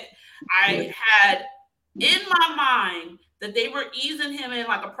third-round pick. I had in my mind that they were easing him in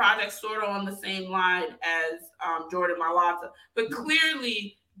like a project sort of on the same line as Jordan Mailata. But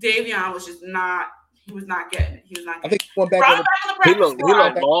clearly, Davion was just not – he was not getting it. He was not getting it. He looked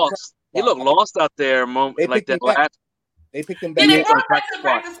lost. He looked lost out there like that last – They picked him back. Yeah, they brought him back to the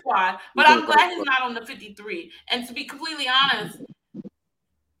practice squad. But I'm glad he's not on the 53. And to be completely honest,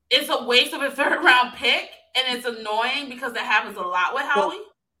 it's a waste of a third-round pick. And it's annoying because that happens a lot with Howie.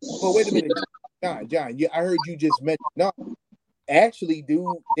 Well, wait a minute, John. I heard you just mention. No, actually, dude,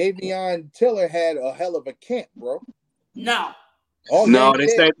 Davion Taylor had a hell of a camp, bro. No. Oh no, they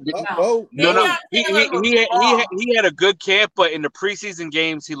said no. He had a good camp, but in the preseason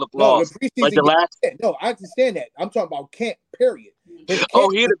games he looked lost. I understand that. I'm talking about camp. Period. He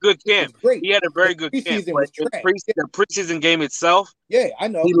had a good camp. He had a very good camp. But the preseason game itself, yeah, I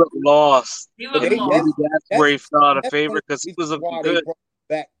know. He looked lost. That's where he fell out of favor because he was looking good.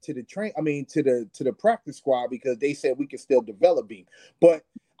 Back to the to the practice squad because they said we can still develop him. But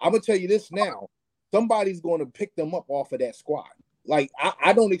I'm gonna tell you this now: somebody's going to pick them up off of that squad. Like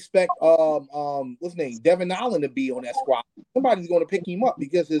I don't expect what's his name, Devin Allen, to be on that squad. Somebody's going to pick him up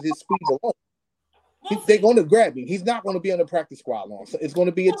because of his speed alone. They're going to grab him. He's not going to be on the practice squad long. So it's going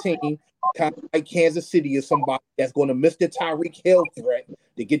to be a team kind of like Kansas City or somebody that's going to miss the Tyreek Hill threat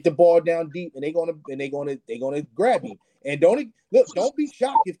to get the ball down deep, and they're gonna grab him. And don't be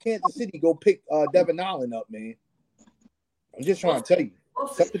shocked if Kansas City go pick Devin Allen up, man. I'm just trying to tell you.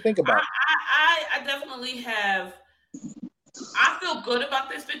 Something to think about. I definitely have. I feel good about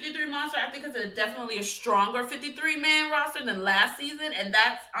this 53 roster. I think it's definitely a stronger 53-man roster than last season, and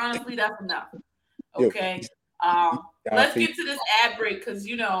that's enough. Okay. Let's get to this ad break because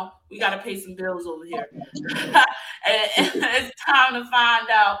we got to pay some bills over here. and it's time to find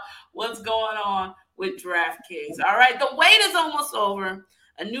out what's going on with DraftKings. All right, the wait is almost over.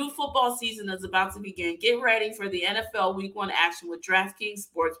 A new football season is about to begin. Get ready for the NFL Week 1 action with DraftKings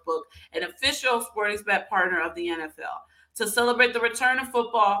Sportsbook, an official sporting bet partner of the NFL. To celebrate the return of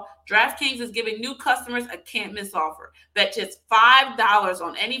football, DraftKings is giving new customers a can't-miss offer. Bet just $5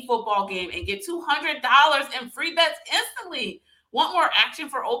 on any football game and get $200 in free bets instantly. Want more action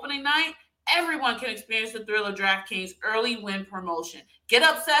for opening night? Everyone can experience the thrill of DraftKings early win promotion. Get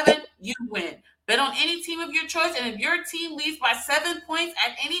up 7, you win. Bet on any team of your choice, and if your team leads by 7 points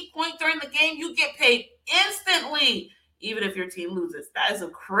at any point during the game, you get paid instantly, even if your team loses. That is a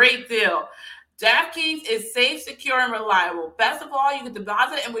great deal. DraftKings is safe, secure, and reliable. Best of all, you can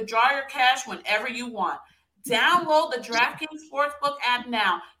deposit and withdraw your cash whenever you want. Download the DraftKings Sportsbook app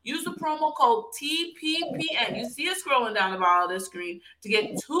now. Use the promo code TPPN. You see it scrolling down the bottom of this screen to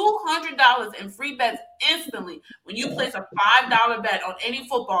get $200 in free bets instantly when you place a $5 bet on any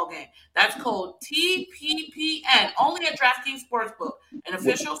football game. That's code TPPN. Only at DraftKings Sportsbook, an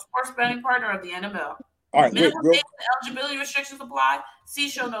official sports betting partner of the NFL. All right, minimum age and eligibility restrictions apply. See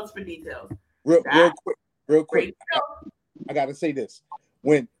show notes for details. Real quick. I gotta say this.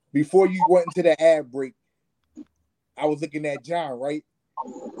 Before you went into the ad break, I was looking at John, right?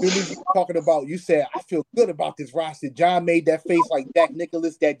 Talking about, you said, I feel good about this roster. John made that face like Jack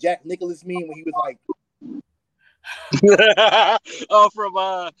Nicklaus meme when he was like,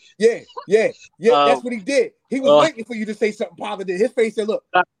 yeah, that's what he did. He was waiting for you to say something positive. His face said, look.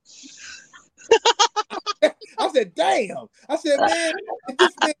 I said, damn. I said, man, if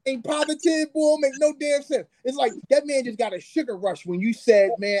this man ain't positive, boy, make no damn sense. It's like that man just got a sugar rush when you said,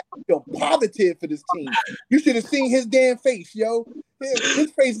 man, I feel positive for this team. You should have seen his damn face, yo.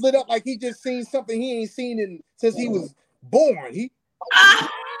 His face lit up like he just seen something he ain't seen since he was born.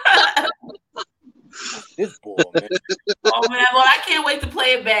 This boy, man. Oh, man. Well, I can't wait to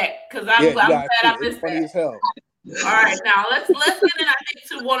play it back because I'm glad I missed it. Funny as hell. All right, now let's get in, I think,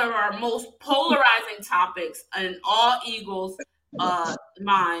 to one of our most polarizing topics in all Eagles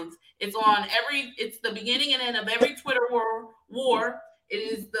minds. It's the beginning and end of every Twitter war. It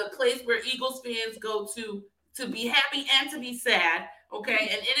is the place where Eagles fans go to be happy and to be sad. Okay,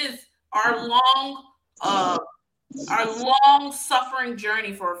 and it is our long suffering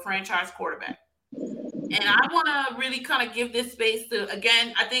journey for a franchise quarterback. And I want to really kind of give this space to,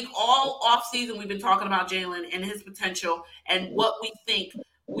 again, I think all offseason we've been talking about Jalen and his potential and what we think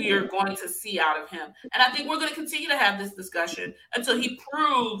we are going to see out of him. And I think we're going to continue to have this discussion until he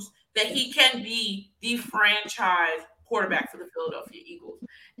proves that he can be the franchise quarterback for the Philadelphia Eagles.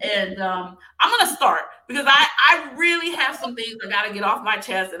 And I'm going to start because I really have some things I got to get off my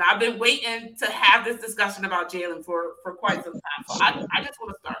chest, and I've been waiting to have this discussion about Jalen for quite some time. So I just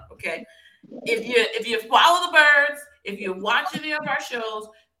want to start, okay? If you follow the birds, if you watch any of our shows,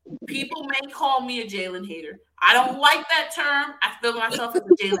 people may call me a Jalen hater. I don't like that term. I feel myself as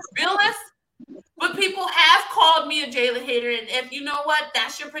a Jalen realist, but people have called me a Jalen hater. And if you know what,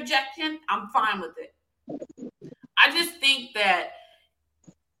 that's your projection, I'm fine with it. I just think that,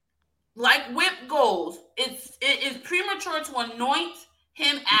 like Whip goes, it is premature to anoint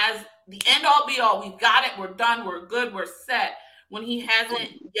him as the end-all, be-all. We've got it. We're done. We're good. We're set. When he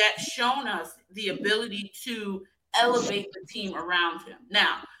hasn't yet shown us the ability to elevate the team around him.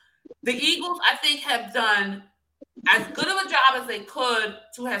 Now, the Eagles, I think, have done as good of a job as they could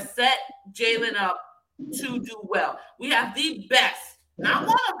to have set Jalen up to do well. We have the best, not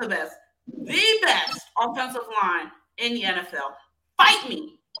one of the best, the best offensive line in the NFL. Fight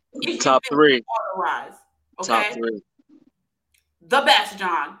me. Top three. Otherwise, okay? Top three. The best,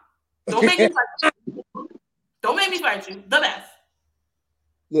 John. Don't make me fight you. Don't make me fight you. The best.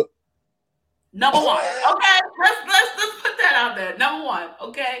 Look. Number one. Okay. Let's put that out there. Number one.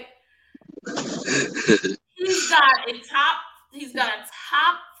 Okay. He's got a top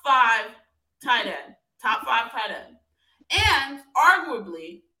 5 tight end. Top 5 tight end. And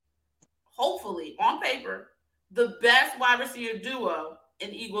arguably, hopefully, on paper, the best wide receiver duo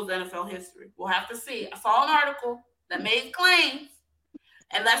in Eagles NFL history. We'll have to see. I saw an article that made claims.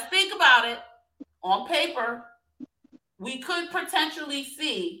 And let's think about it. On paper, we could potentially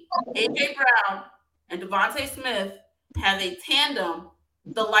see A.J. Brown and Devontae Smith have a tandem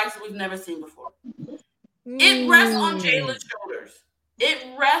the likes we've never seen before. It rests on Jalen's shoulders.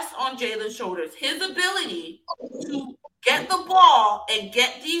 It rests on Jalen's shoulders. His ability to get the ball and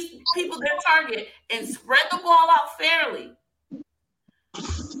get these people their target and spread the ball out fairly.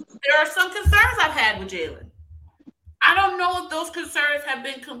 There are some concerns I've had with Jalen. I don't know if those concerns have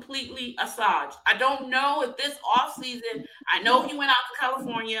been completely assuaged. I don't know if this offseason, I know he went out to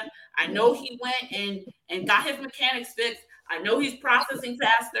California. I know he went and got his mechanics fixed. I know he's processing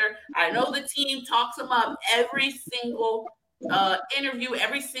faster. I know the team talks him up every single interview,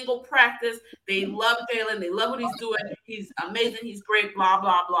 every single practice. They love Jalen. They love what he's doing. He's amazing. He's great, blah,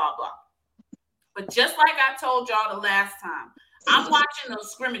 blah, blah, blah. But just like I told y'all the last time, I'm watching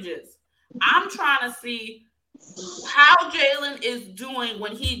those scrimmages. I'm trying to see how Jalen is doing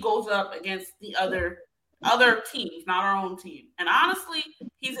when he goes up against the other teams, not our own team. And honestly,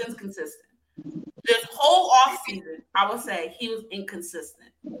 he's inconsistent. This whole offseason, I would say he was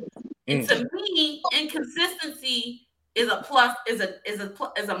inconsistent. And to me, inconsistency is a plus, is a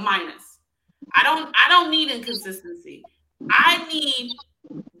minus. I don't need inconsistency. I need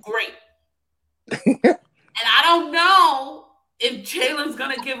great. And I don't know if Jalen's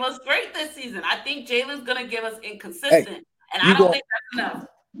going to give us great this season. I think Jalen's going to give us inconsistent. And I don't think that's enough.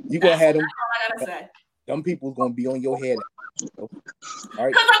 You're going to have them. That's all I got to say. Them people's going to be on your head. All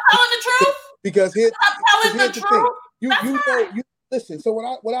right? Because I'm telling the truth? Because here's the truth. thing. Listen, so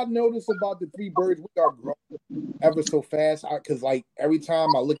what I notice about the Three Birds, we are growing ever so fast. Because like every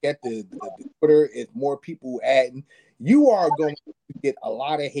time I look at the Twitter, it's more people adding. You are going to get a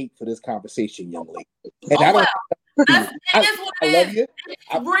lot of hate for this conversation, young lady. And I don't. I love you.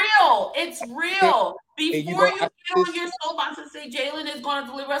 It's real. Before you get on your soapbox and say Jalen is going to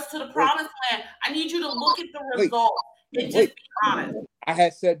deliver us to the promised land, I need you to look at the results and just be honest. I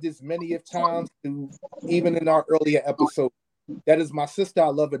had said this many of times, even in our earlier episode. That is my sister. I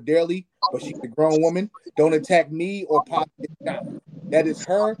love her dearly, but she's a grown woman. Don't attack me or Positive John. That is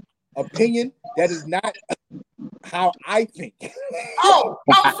her opinion. That is not how I think. So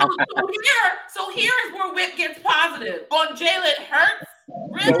here is where Whip gets positive. On Jalen Hurts?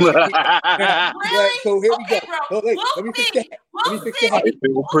 Really? Really? So here we go. Bro. Let me fix that.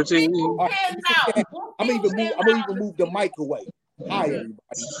 I'm gonna even move the mic away. Hi,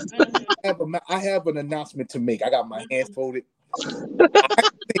 everybody. I have an announcement to make. I got my hands folded. I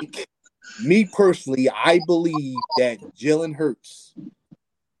think, me personally, I believe that Jalen Hurts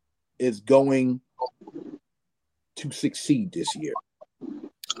is going to succeed this year.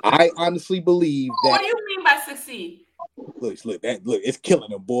 I honestly believe that. What do you mean by succeed? Look, it's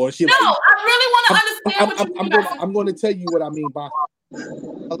killing him, boy. I really want to understand what you mean. I'm going to tell you what I mean by.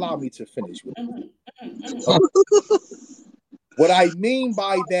 Allow me to finish with What I mean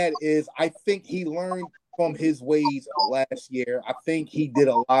by that is I think he learned from his ways of last year. I think he did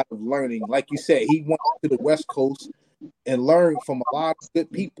a lot of learning. Like you said, he went to the West Coast and learned from a lot of good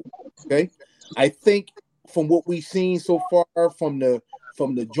people. Okay. I think from what we've seen so far from the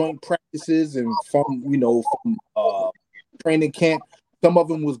joint practices and from training camp, some of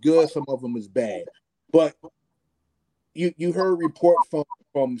them was good, some of them was bad. But you heard report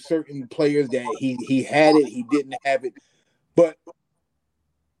from certain players that he had it, he didn't have it. But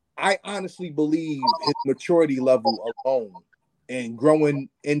I honestly believe his maturity level alone and growing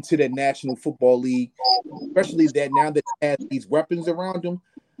into the National Football League, especially that now that he has these weapons around him,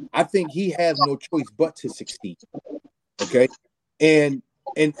 I think he has no choice but to succeed. Okay? And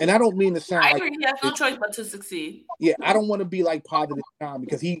I don't mean to sound like... I agree, he has no choice but to succeed. Yeah, I don't want to be like Positive John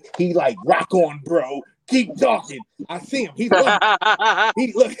because he like, rock on, bro. Keep talking. I see him. He's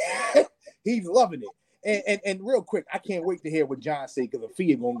loving it. And real quick, I can't wait to hear what John say because the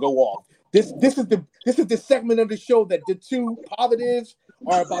fee is gonna go off. This is the segment of the show that the two positives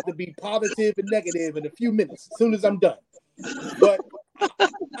are about to be positive and negative in a few minutes, as soon as I'm done. But I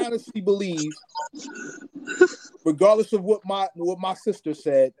honestly believe, regardless of what my sister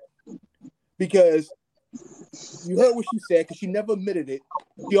said, because you heard what she said, because she never admitted it.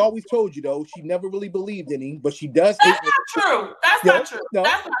 She always told you, though, she never really believed in him, but she does. That's not true. That's not true.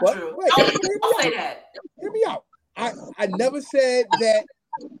 That's not true. Don't say that. Hear me out. I never said that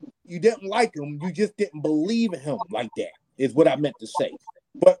you didn't like him. You just didn't believe in him like that, is what I meant to say.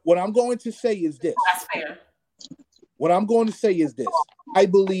 But what I'm going to say is this. That's fair. What I'm going to say is this. I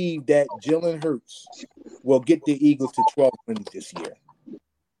believe that Jalen Hurts will get the Eagles to 12 wins this year.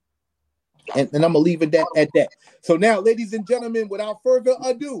 And I'm going to leave it at that. So now, ladies and gentlemen, without further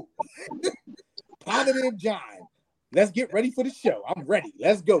ado, Positive John, let's get ready for the show. I'm ready.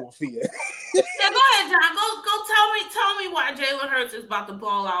 Let's go, Afia. Yeah, go ahead, John. Go tell me why Jalen Hurts is about to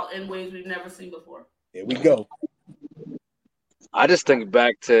ball out in ways we've never seen before. Here we go. I just think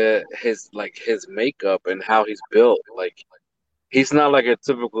back to his makeup and how he's built. Like he's not like a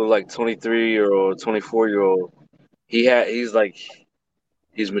typical 23-year-old, 24-year-old.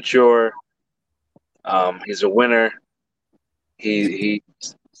 He's mature. He's a winner. He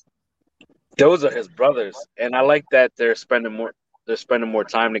those are his brothers, and I like that they're spending more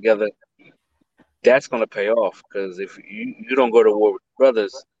time together. That's gonna pay off because if you don't go to war with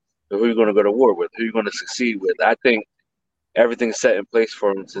brothers, then who are you gonna go to war with? Who are you gonna succeed with? I think everything's set in place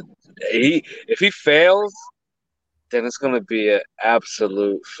for him to. If he fails, then it's gonna be an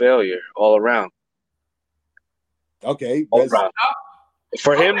absolute failure all around. Okay. All around.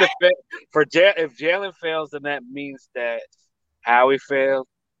 For him to if Jalen fails, then that means that Howie failed,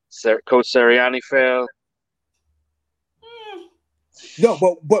 Coach Sirianni failed.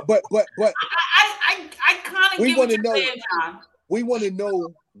 No, but I kind of we get want what to you're know. saying, John. We want to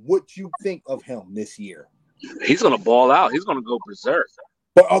know what you think of him this year. He's gonna ball out. He's gonna go berserk.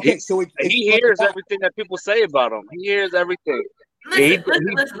 But okay, he hears everything that people say about him. He hears everything.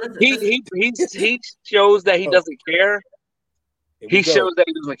 Listen. He shows that he doesn't care. He shows that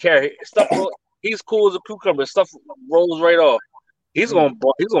he doesn't care. He's cool as a cucumber. Stuff rolls right off. He's gonna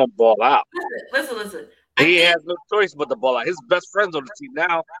ball out. Listen. He has no choice but to ball out. His best friend's on the team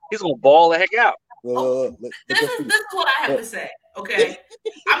now. He's gonna ball the heck out. This is what I have to say. Okay,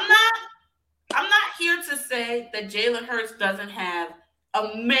 I'm not here to say that Jalen Hurts doesn't have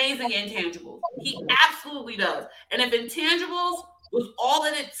amazing intangibles. He absolutely does. And if intangibles was all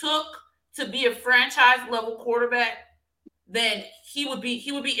that it took to be a franchise level quarterback, then he would be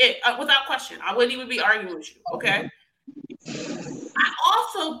it without question. I wouldn't even be arguing with you. Okay. I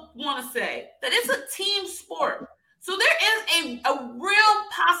also want to say that it's a team sport. So there is a real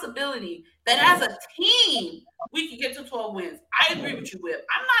possibility that as a team, we can get to 12 wins. I agree with you, Whip.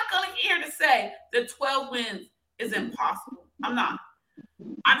 I'm not going to here to say that 12 wins is impossible. I'm not.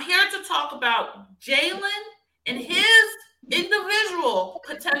 I'm here to talk about Jalen and his individual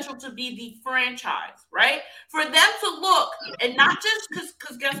potential to be the franchise, right? For them to look, and not just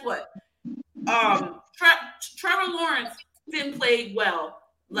because guess what? Trevor Lawrence didn't play well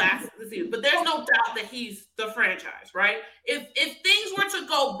last season, but there's no doubt that he's the franchise, right? If things were to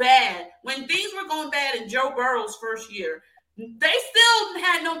go bad, when things were going bad in Joe Burrow's first year, they still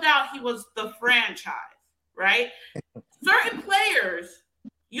had no doubt he was the franchise, right? Certain players,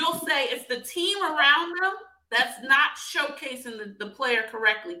 you'll say it's the team around them that's not showcasing the player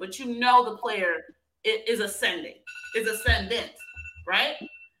correctly, but you know the player is ascendant, right?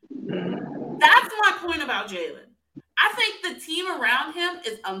 That's my point about Jalen. I think the team around him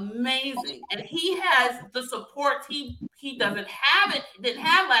is amazing, and he has the support he didn't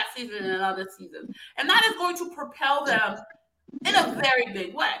have last season and other seasons, and that is going to propel them in a very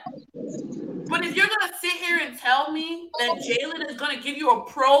big way. But if you're going to sit here and tell me that Jalen is going to give you a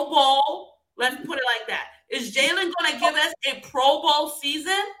Pro Bowl, let's put it like that, is Jalen going to give us a Pro Bowl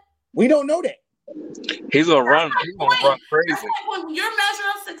season? We don't know that. He's gonna run. He's gonna run crazy. When your measure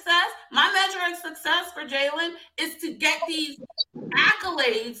of success, my measure of success for Jalen is to get these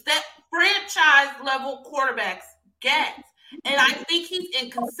accolades that franchise level quarterbacks get. And I think he's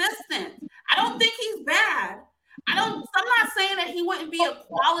inconsistent. I don't think he's bad. I'm not saying that he wouldn't be a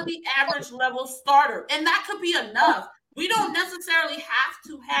quality average level starter, and that could be enough. We don't necessarily have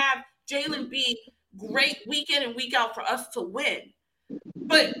to have Jalen be great week in and week out for us to win.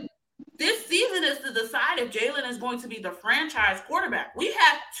 But this season is to decide if Jalen is going to be the franchise quarterback. We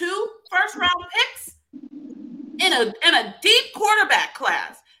have 2 first-round picks in a deep quarterback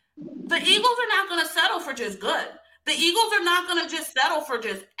class. The Eagles are not going to settle for just good. The Eagles are not going to just settle for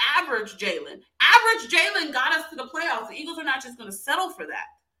just average Jalen. Average Jalen got us to the playoffs. The Eagles are not just going to settle for that.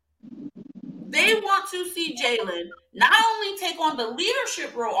 They want to see Jalen not only take on the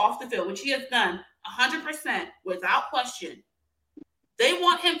leadership role off the field, which he has done 100% without question. They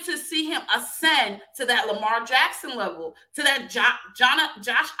want him to see him ascend to that Lamar Jackson level, to that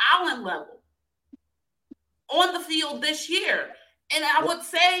Josh Allen level on the field this year. And I would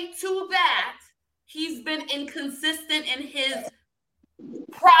say to that, he's been inconsistent in his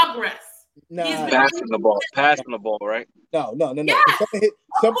progress. Nah. He's passing the ball, right? No. Yes,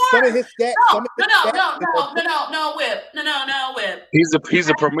 some of his stats. No, Whip. He's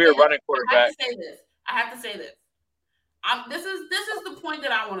a premier running quarterback. I have to say this. This is the point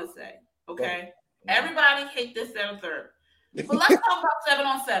that I want to say. Okay, everybody hate this 7-3. But let's talk about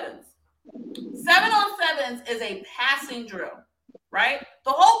 7-on-7s. 7-on-7s is a passing drill, right?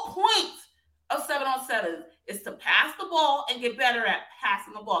 The whole point of 7-on-7s is to pass the ball and get better at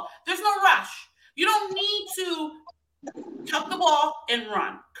passing the ball. There's no rush. You don't need to tuck the ball and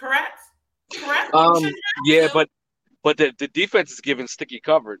run. Correct? Yeah, but But the defense is giving sticky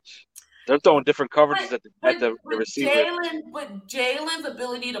coverage. They're throwing different coverages at the receiver. Jalen's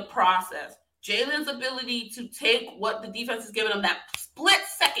ability to process, Jalen's ability to take what the defense is giving him that split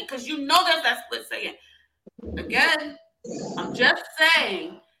second, because you know there's that split second. Again, I'm just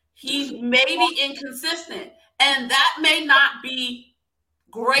saying he may be inconsistent, and that may not be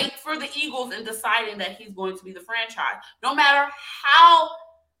great for the Eagles in deciding that he's going to be the franchise, no matter how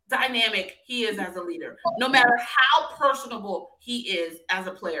dynamic he is as a leader, no matter how personable he is as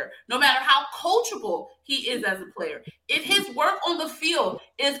a player, no matter how coachable he is as a player. If his work on the field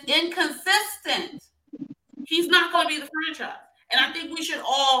is inconsistent, he's not going to be the franchise. And I think we should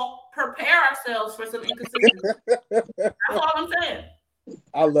all prepare ourselves for some inconsistency. That's all I'm saying.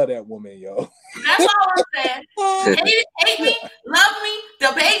 I love that woman, yo. That's all I'm saying. Hate me, love me,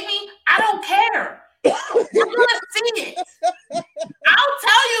 debate me. I don't care. You're gonna see it. I'll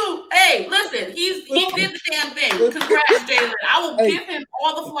tell you. Hey, listen, he did the damn thing. Congrats, Jalen. I will give him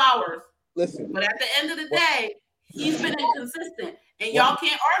all the flowers. Listen, but at the end of the day, he's been inconsistent, and y'all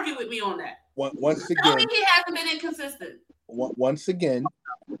can't argue with me on that. Once again, tell me he hasn't been inconsistent. Once again,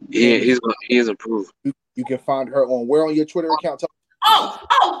 he is improved. You can find her on where on your Twitter account. Oh,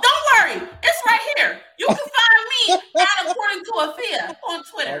 don't worry. It's right here. You can find me at According to Afia on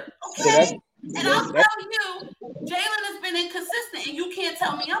Twitter. Okay? And I'll tell you, Jalen has been inconsistent, and you can't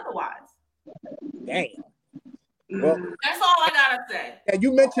tell me otherwise. Damn. Well, that's all I gotta say. And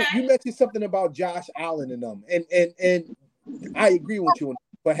you mentioned something about Josh Allen and them, and I agree with you.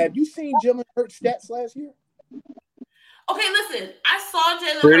 But have you seen Jalen Hurts stats last year? Okay, listen. I saw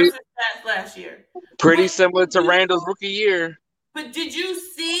Jalen Hurts stats last year. Pretty similar to Randall's rookie year. But did you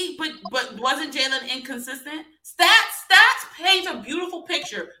see? But wasn't Jalen inconsistent? Stats paint a beautiful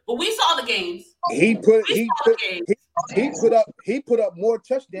picture, but we saw the games. He put up more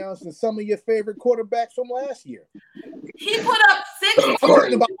touchdowns than some of your favorite quarterbacks from last year. He put up 16.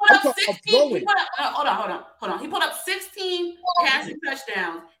 Hold on. He put up 16 passing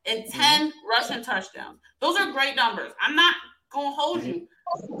touchdowns and 10 rushing touchdowns. Those are great numbers. I'm not gonna hold you,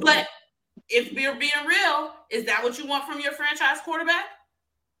 but if you're being real, is that what you want from your franchise quarterback?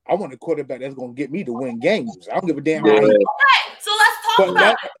 I want a quarterback that's going to get me to win games. I don't give a damn. Okay, so let's talk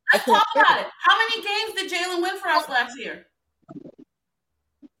about it. Let's talk about it. How many games did Jalen win for us last year?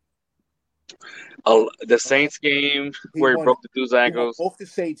 The Saints game where he broke the dude's ankles. Both the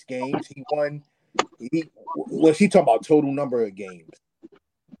Saints games, he won. What's he talking about? Total number of games.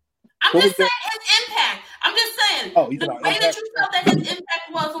 I'm just saying his impact. I'm just saying the way that you felt that his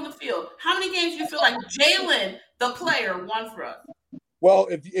impact was on the field. How many games do you feel like Jalen, the player, won for us? Well,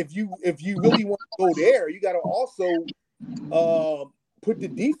 if you really want to go there, you got to also put the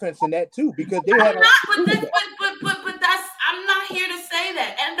defense in that too, because they have. I'm not here to say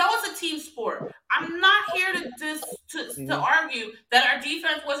that. And that was a team sport. I'm not here to argue that our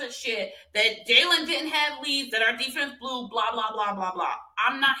defense wasn't shit, that Jalen didn't have leads, that our defense blew, blah blah blah blah blah.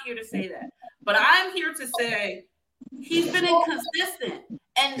 I'm not here to say that, but I'm here to say he's been inconsistent,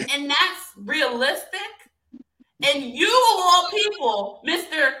 and that's realistic. And you, of all people,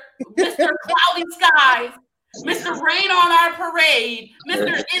 Mr. Cloudy Skies, Mr. Rain on Our Parade,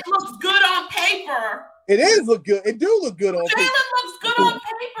 Mr. It looks good on paper. It is look good. It do look good on paper. Jalen looks good on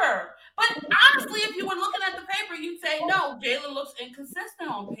paper. But honestly, if you were looking at the paper, you'd say, no, Jalen looks inconsistent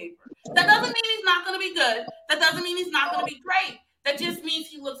on paper. That doesn't mean he's not going to be good. That doesn't mean he's not going to be great. That just means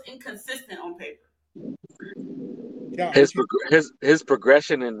he looks inconsistent on paper. Yeah, his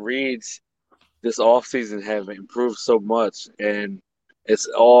progression and reads this offseason have improved so much, and it's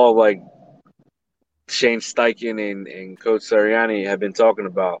all like Shane Steichen and Coach Sirianni have been talking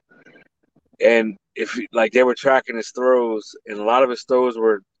about. And if like they were tracking his throws, and a lot of his throws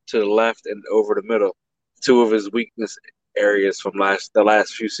were to the left and over the middle, two of his weakness areas from the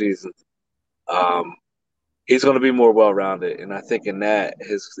last few seasons. He's going to be more well-rounded, and I think in that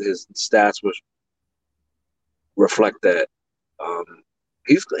his stats will reflect that.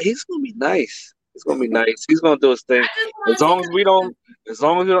 He's going to be nice. He's going to be nice. He's going to do his thing. As long as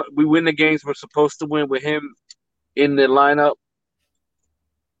we win the games we're supposed to win with him in the lineup.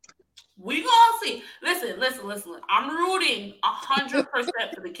 We gonna see. Listen. I'm rooting 100%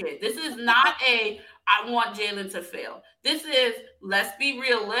 for the kid. This is not I want Jalen to fail. This is let's be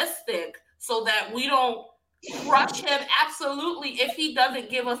realistic so that we don't crush him absolutely if he doesn't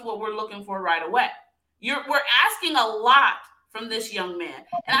give us what we're looking for right away. We're asking a lot from this young man,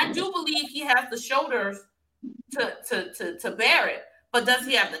 and I do believe he has the shoulders to bear it. But does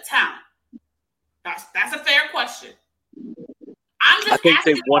he have the talent? That's a fair question. I think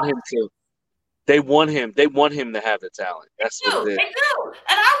they want him to. They want him. They want him to have the talent. That's what it is. They do,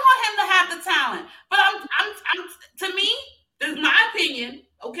 and I want him to have the talent. But I'm to me, this is my opinion.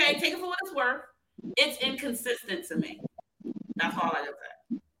 Okay, take it for what it's worth. It's inconsistent to me. That's all I can say.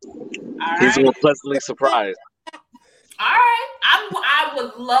 All He's right. pleasantly surprised. All right, I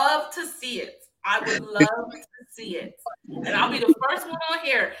would love to see it. I would love to see it. And I'll be the first one on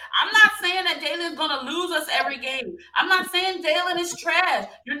here. I'm not saying that Jalen is going to lose us every game. I'm not saying Jalen is trash.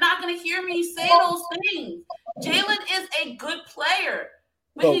 You're not going to hear me say those things. Jalen is a good player,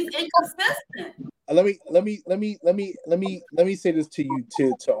 but he's inconsistent. Let me say this to you,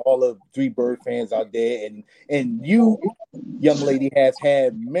 to all the Three Bird fans out there, and you, young lady, has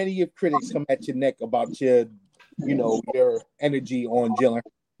had many of critics come at your neck about your energy on Jalen.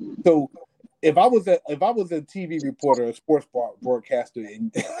 So if I was a TV reporter, a sports broadcaster,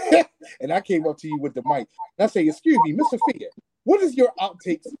 and and I came up to you with the mic, and I say, "Excuse me, Mr. Fia, what is your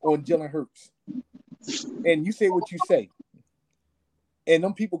outtakes on Jalen Hurts?" And you say what you say. And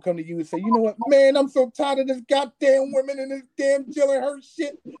them people come to you and say, "You know what, man, I'm so tired of this goddamn women and this damn Jalen Hurts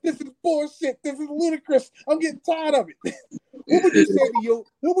shit. This is bullshit. This is ludicrous. I'm getting tired of it."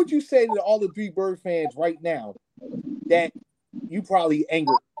 What would you say to all the Three Bird fans right now that you probably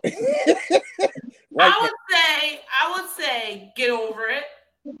angered? I would say get over it.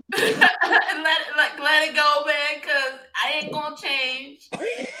 let it go, man, because I ain't gonna change.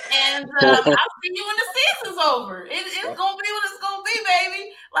 And I'll see you when the season's over. It's gonna be what it's gonna be,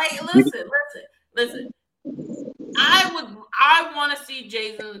 baby. Like, listen. I want to see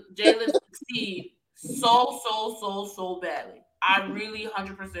Jalen succeed so badly. I really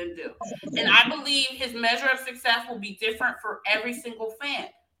 100% do. And I believe his measure of success will be different for every single fan.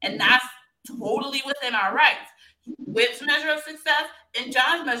 And that's totally within our rights. Whip's measure of success and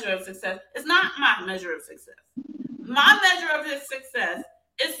John's measure of success is not my measure of success. My measure of his success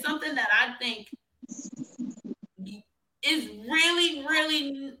is something that I think is really,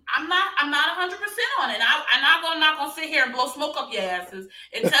 really, I'm not 100% on it. I'm not gonna sit here and blow smoke up your asses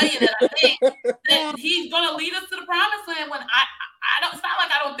and tell you that I think that he's gonna lead us to the promised land when I don't. It's not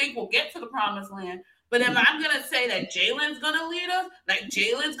like I don't think we'll get to the promised land. But am I gonna say that Jalen's gonna lead us? Like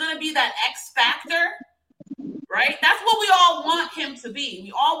Jalen's gonna be that X factor? Right? That's what we all want him to be.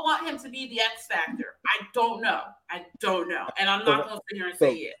 We all want him to be the X factor. I don't know. And I'm not going to sit here and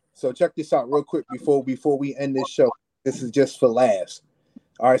say it. So check this out real quick before we end this show. This is just for laughs.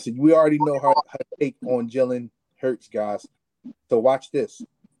 All right, so we already know her take on Jalen Hurts, guys. So watch this.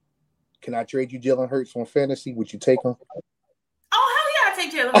 Can I trade you Jalen Hurts on fantasy? Would you take him? Oh, hell yeah, I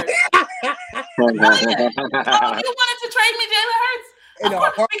take Jalen Hurts. Oh, you wanted to trade me Jalen Hurts? Of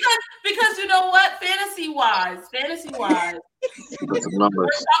course, because you know what? Fantasy wise, if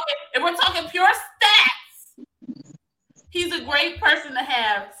we're talking pure stats, he's a great person to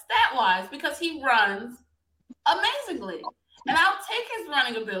have stat wise because he runs amazingly, and I'll take his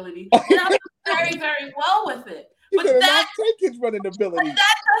running ability, and I'll do very, very well with it. But that take his running ability. But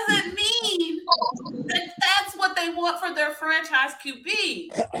that doesn't mean that that's what they want for their franchise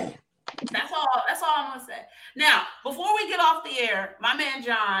QB. That's all I'm gonna say. Now, before we get off the air, my man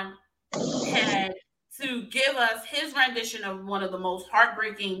John had to give us his rendition of one of the most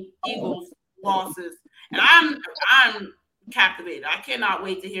heartbreaking Eagles losses, and I'm captivated. I cannot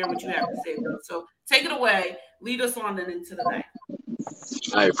wait to hear what you have to say, bro. So take it away. Lead us on then into the night.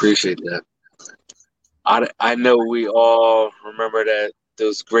 I appreciate that. I know we all remember that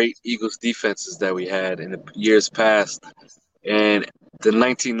those great Eagles defenses that we had in the years past, and the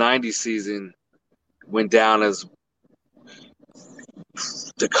 1990 season went down as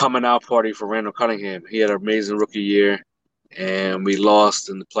the coming out party for Randall Cunningham. He had an amazing rookie year, and we lost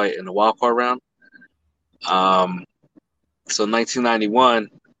in the wild card round. So 1991,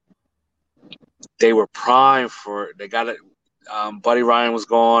 they were primed for it. They got it. Buddy Ryan was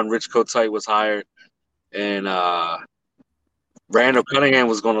gone. Rich Kotite was hired, and Randall Cunningham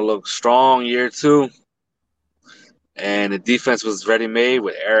was going to look strong year two. And the defense was ready-made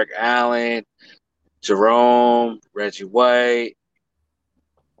with Eric Allen, Jerome, Reggie White,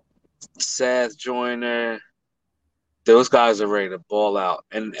 Seth Joyner. Those guys are ready to ball out.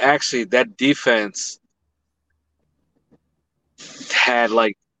 And actually, that defense had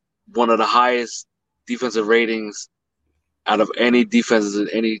like one of the highest defensive ratings out of any defenses in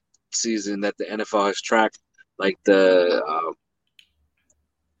any season that the NFL has tracked, like their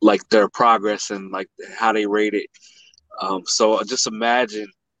progress and like how they rate it. So just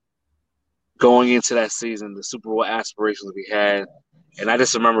imagine going into that season, the Super Bowl aspirations we had. And I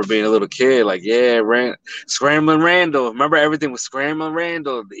just remember being a little kid, like, Scrambling Randall. Remember, everything was Scrambling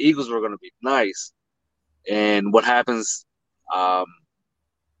Randall. The Eagles were going to be nice. And what happens,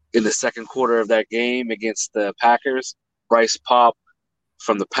 in the second quarter of that game against the Packers, Bryce Paup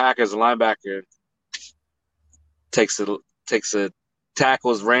from the Packers, linebacker,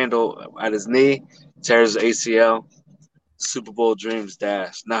 tackles Randall at his knee, tears his ACL. Super Bowl dreams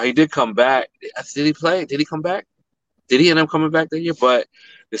dashed. Now he did come back. Did he play? Did he come back? Did he end up coming back that year? But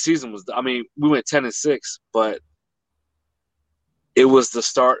the season was. I mean, we went 10-6, but it was the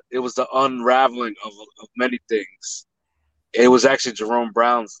start. It was the unraveling of many things. It was actually Jerome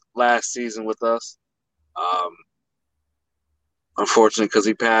Brown's last season with us. Unfortunately, because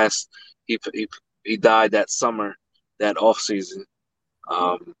he passed, he died that summer, that off season,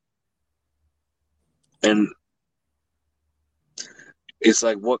 and it's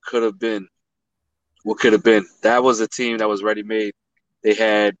like what could have been. What could have been? That was a team that was ready made. They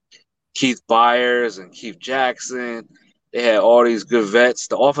had Keith Byers and Keith Jackson. They had all these good vets.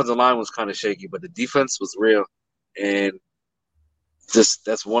 The offensive line was kind of shaky, but the defense was real, and just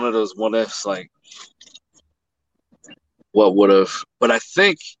that's one of those what ifs. Like, what would have? But I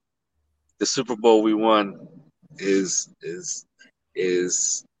think the Super Bowl we won is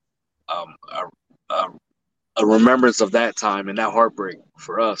a remembrance of that time and that heartbreak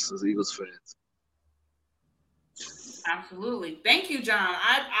for us as Eagles fans. Absolutely. Thank you, John.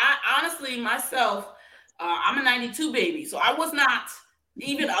 I honestly myself, I'm a 92 baby, so I was not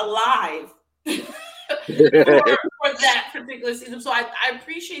even alive for that particular season. So I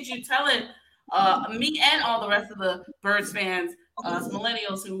appreciate you telling me and all the rest of the Birds fans, us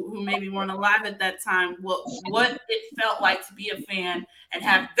millennials who maybe weren't alive at that time, what it felt like to be a fan and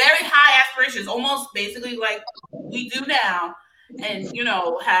have very high aspirations, almost basically like we do now, and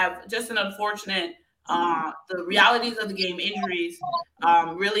have just an unfortunate the realities of the game, injuries,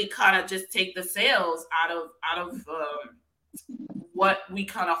 really kind of just take the sails out of what we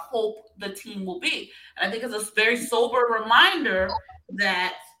kind of hope the team will be. And I think it's a very sober reminder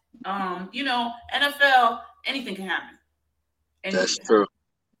that NFL, anything can happen. That's true.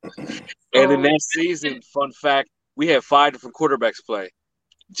 And in that season, fun fact, we had 5 different quarterbacks play.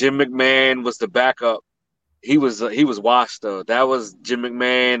 Jim McMahon was the backup. He was washed though. That was Jim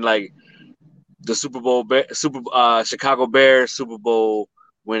McMahon, like the Chicago Bears Super Bowl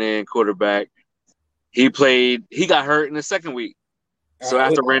winning quarterback. He got hurt in the second week. So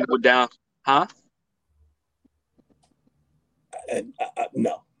after Randall went down,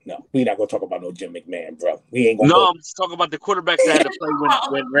 No, we're not gonna talk about no Jim McMahon, bro. We ain't gonna. No, I'm just talking about the quarterbacks that had to play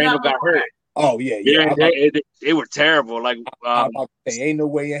when Randall got hurt. Oh yeah. They were terrible. Like, ain't no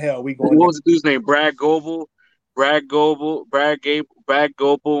way in hell we going. What was the dude's name? Brad Goebel,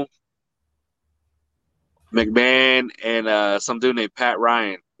 McMahon, and some dude named Pat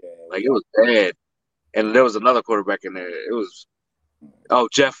Ryan. Yeah, like, it was bad. And there was another quarterback in there. It was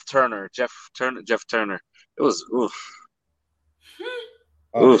Jeff Turner. It was oof.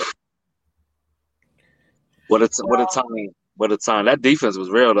 Oof. What a time. What a time. That defense was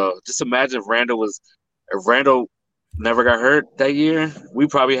real though. Just imagine if Randall never got hurt that year, we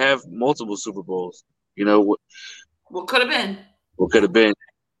probably have multiple Super Bowls. What could have been. What could have been.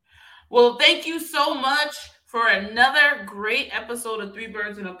 Well, thank you so much for another great episode of Three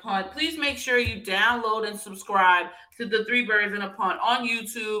Birds in a Punt. Please make sure you download and subscribe to the Three Birds in a Punt on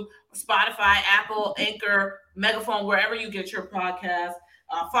YouTube, Spotify, Apple, Anchor, Megaphone, wherever you get your podcast.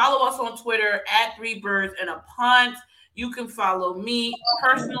 Follow us on Twitter at Three Birds in a Punt. You can follow me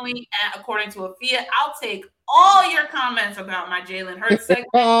personally at According to Afia. I'll take all your comments about my Jalen Hurts segment.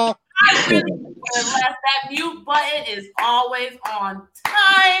 I really unless that mute button is always on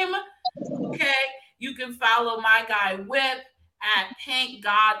time. Okay, you can follow my guy Whip at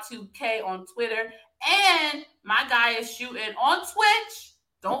PaintGod2K on Twitter, and my guy is shooting on Twitch.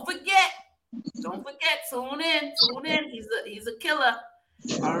 Don't forget. Tune in. He's a killer.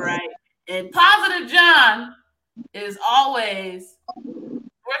 All right, and Positive John is always.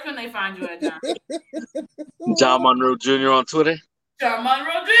 Where can they find you at, John? John Monroe Jr. on Twitter. John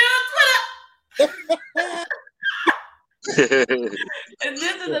Monroe Jr. on Twitter. And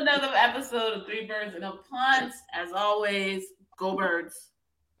this is another episode of Three Birds in a Punt. As always, go Birds.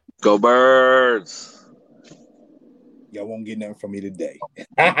 Go Birds. Y'all won't get nothing from me today.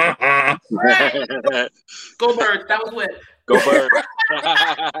 Right. Go Birds. That was Whip. Go Birds. All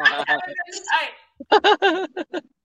right.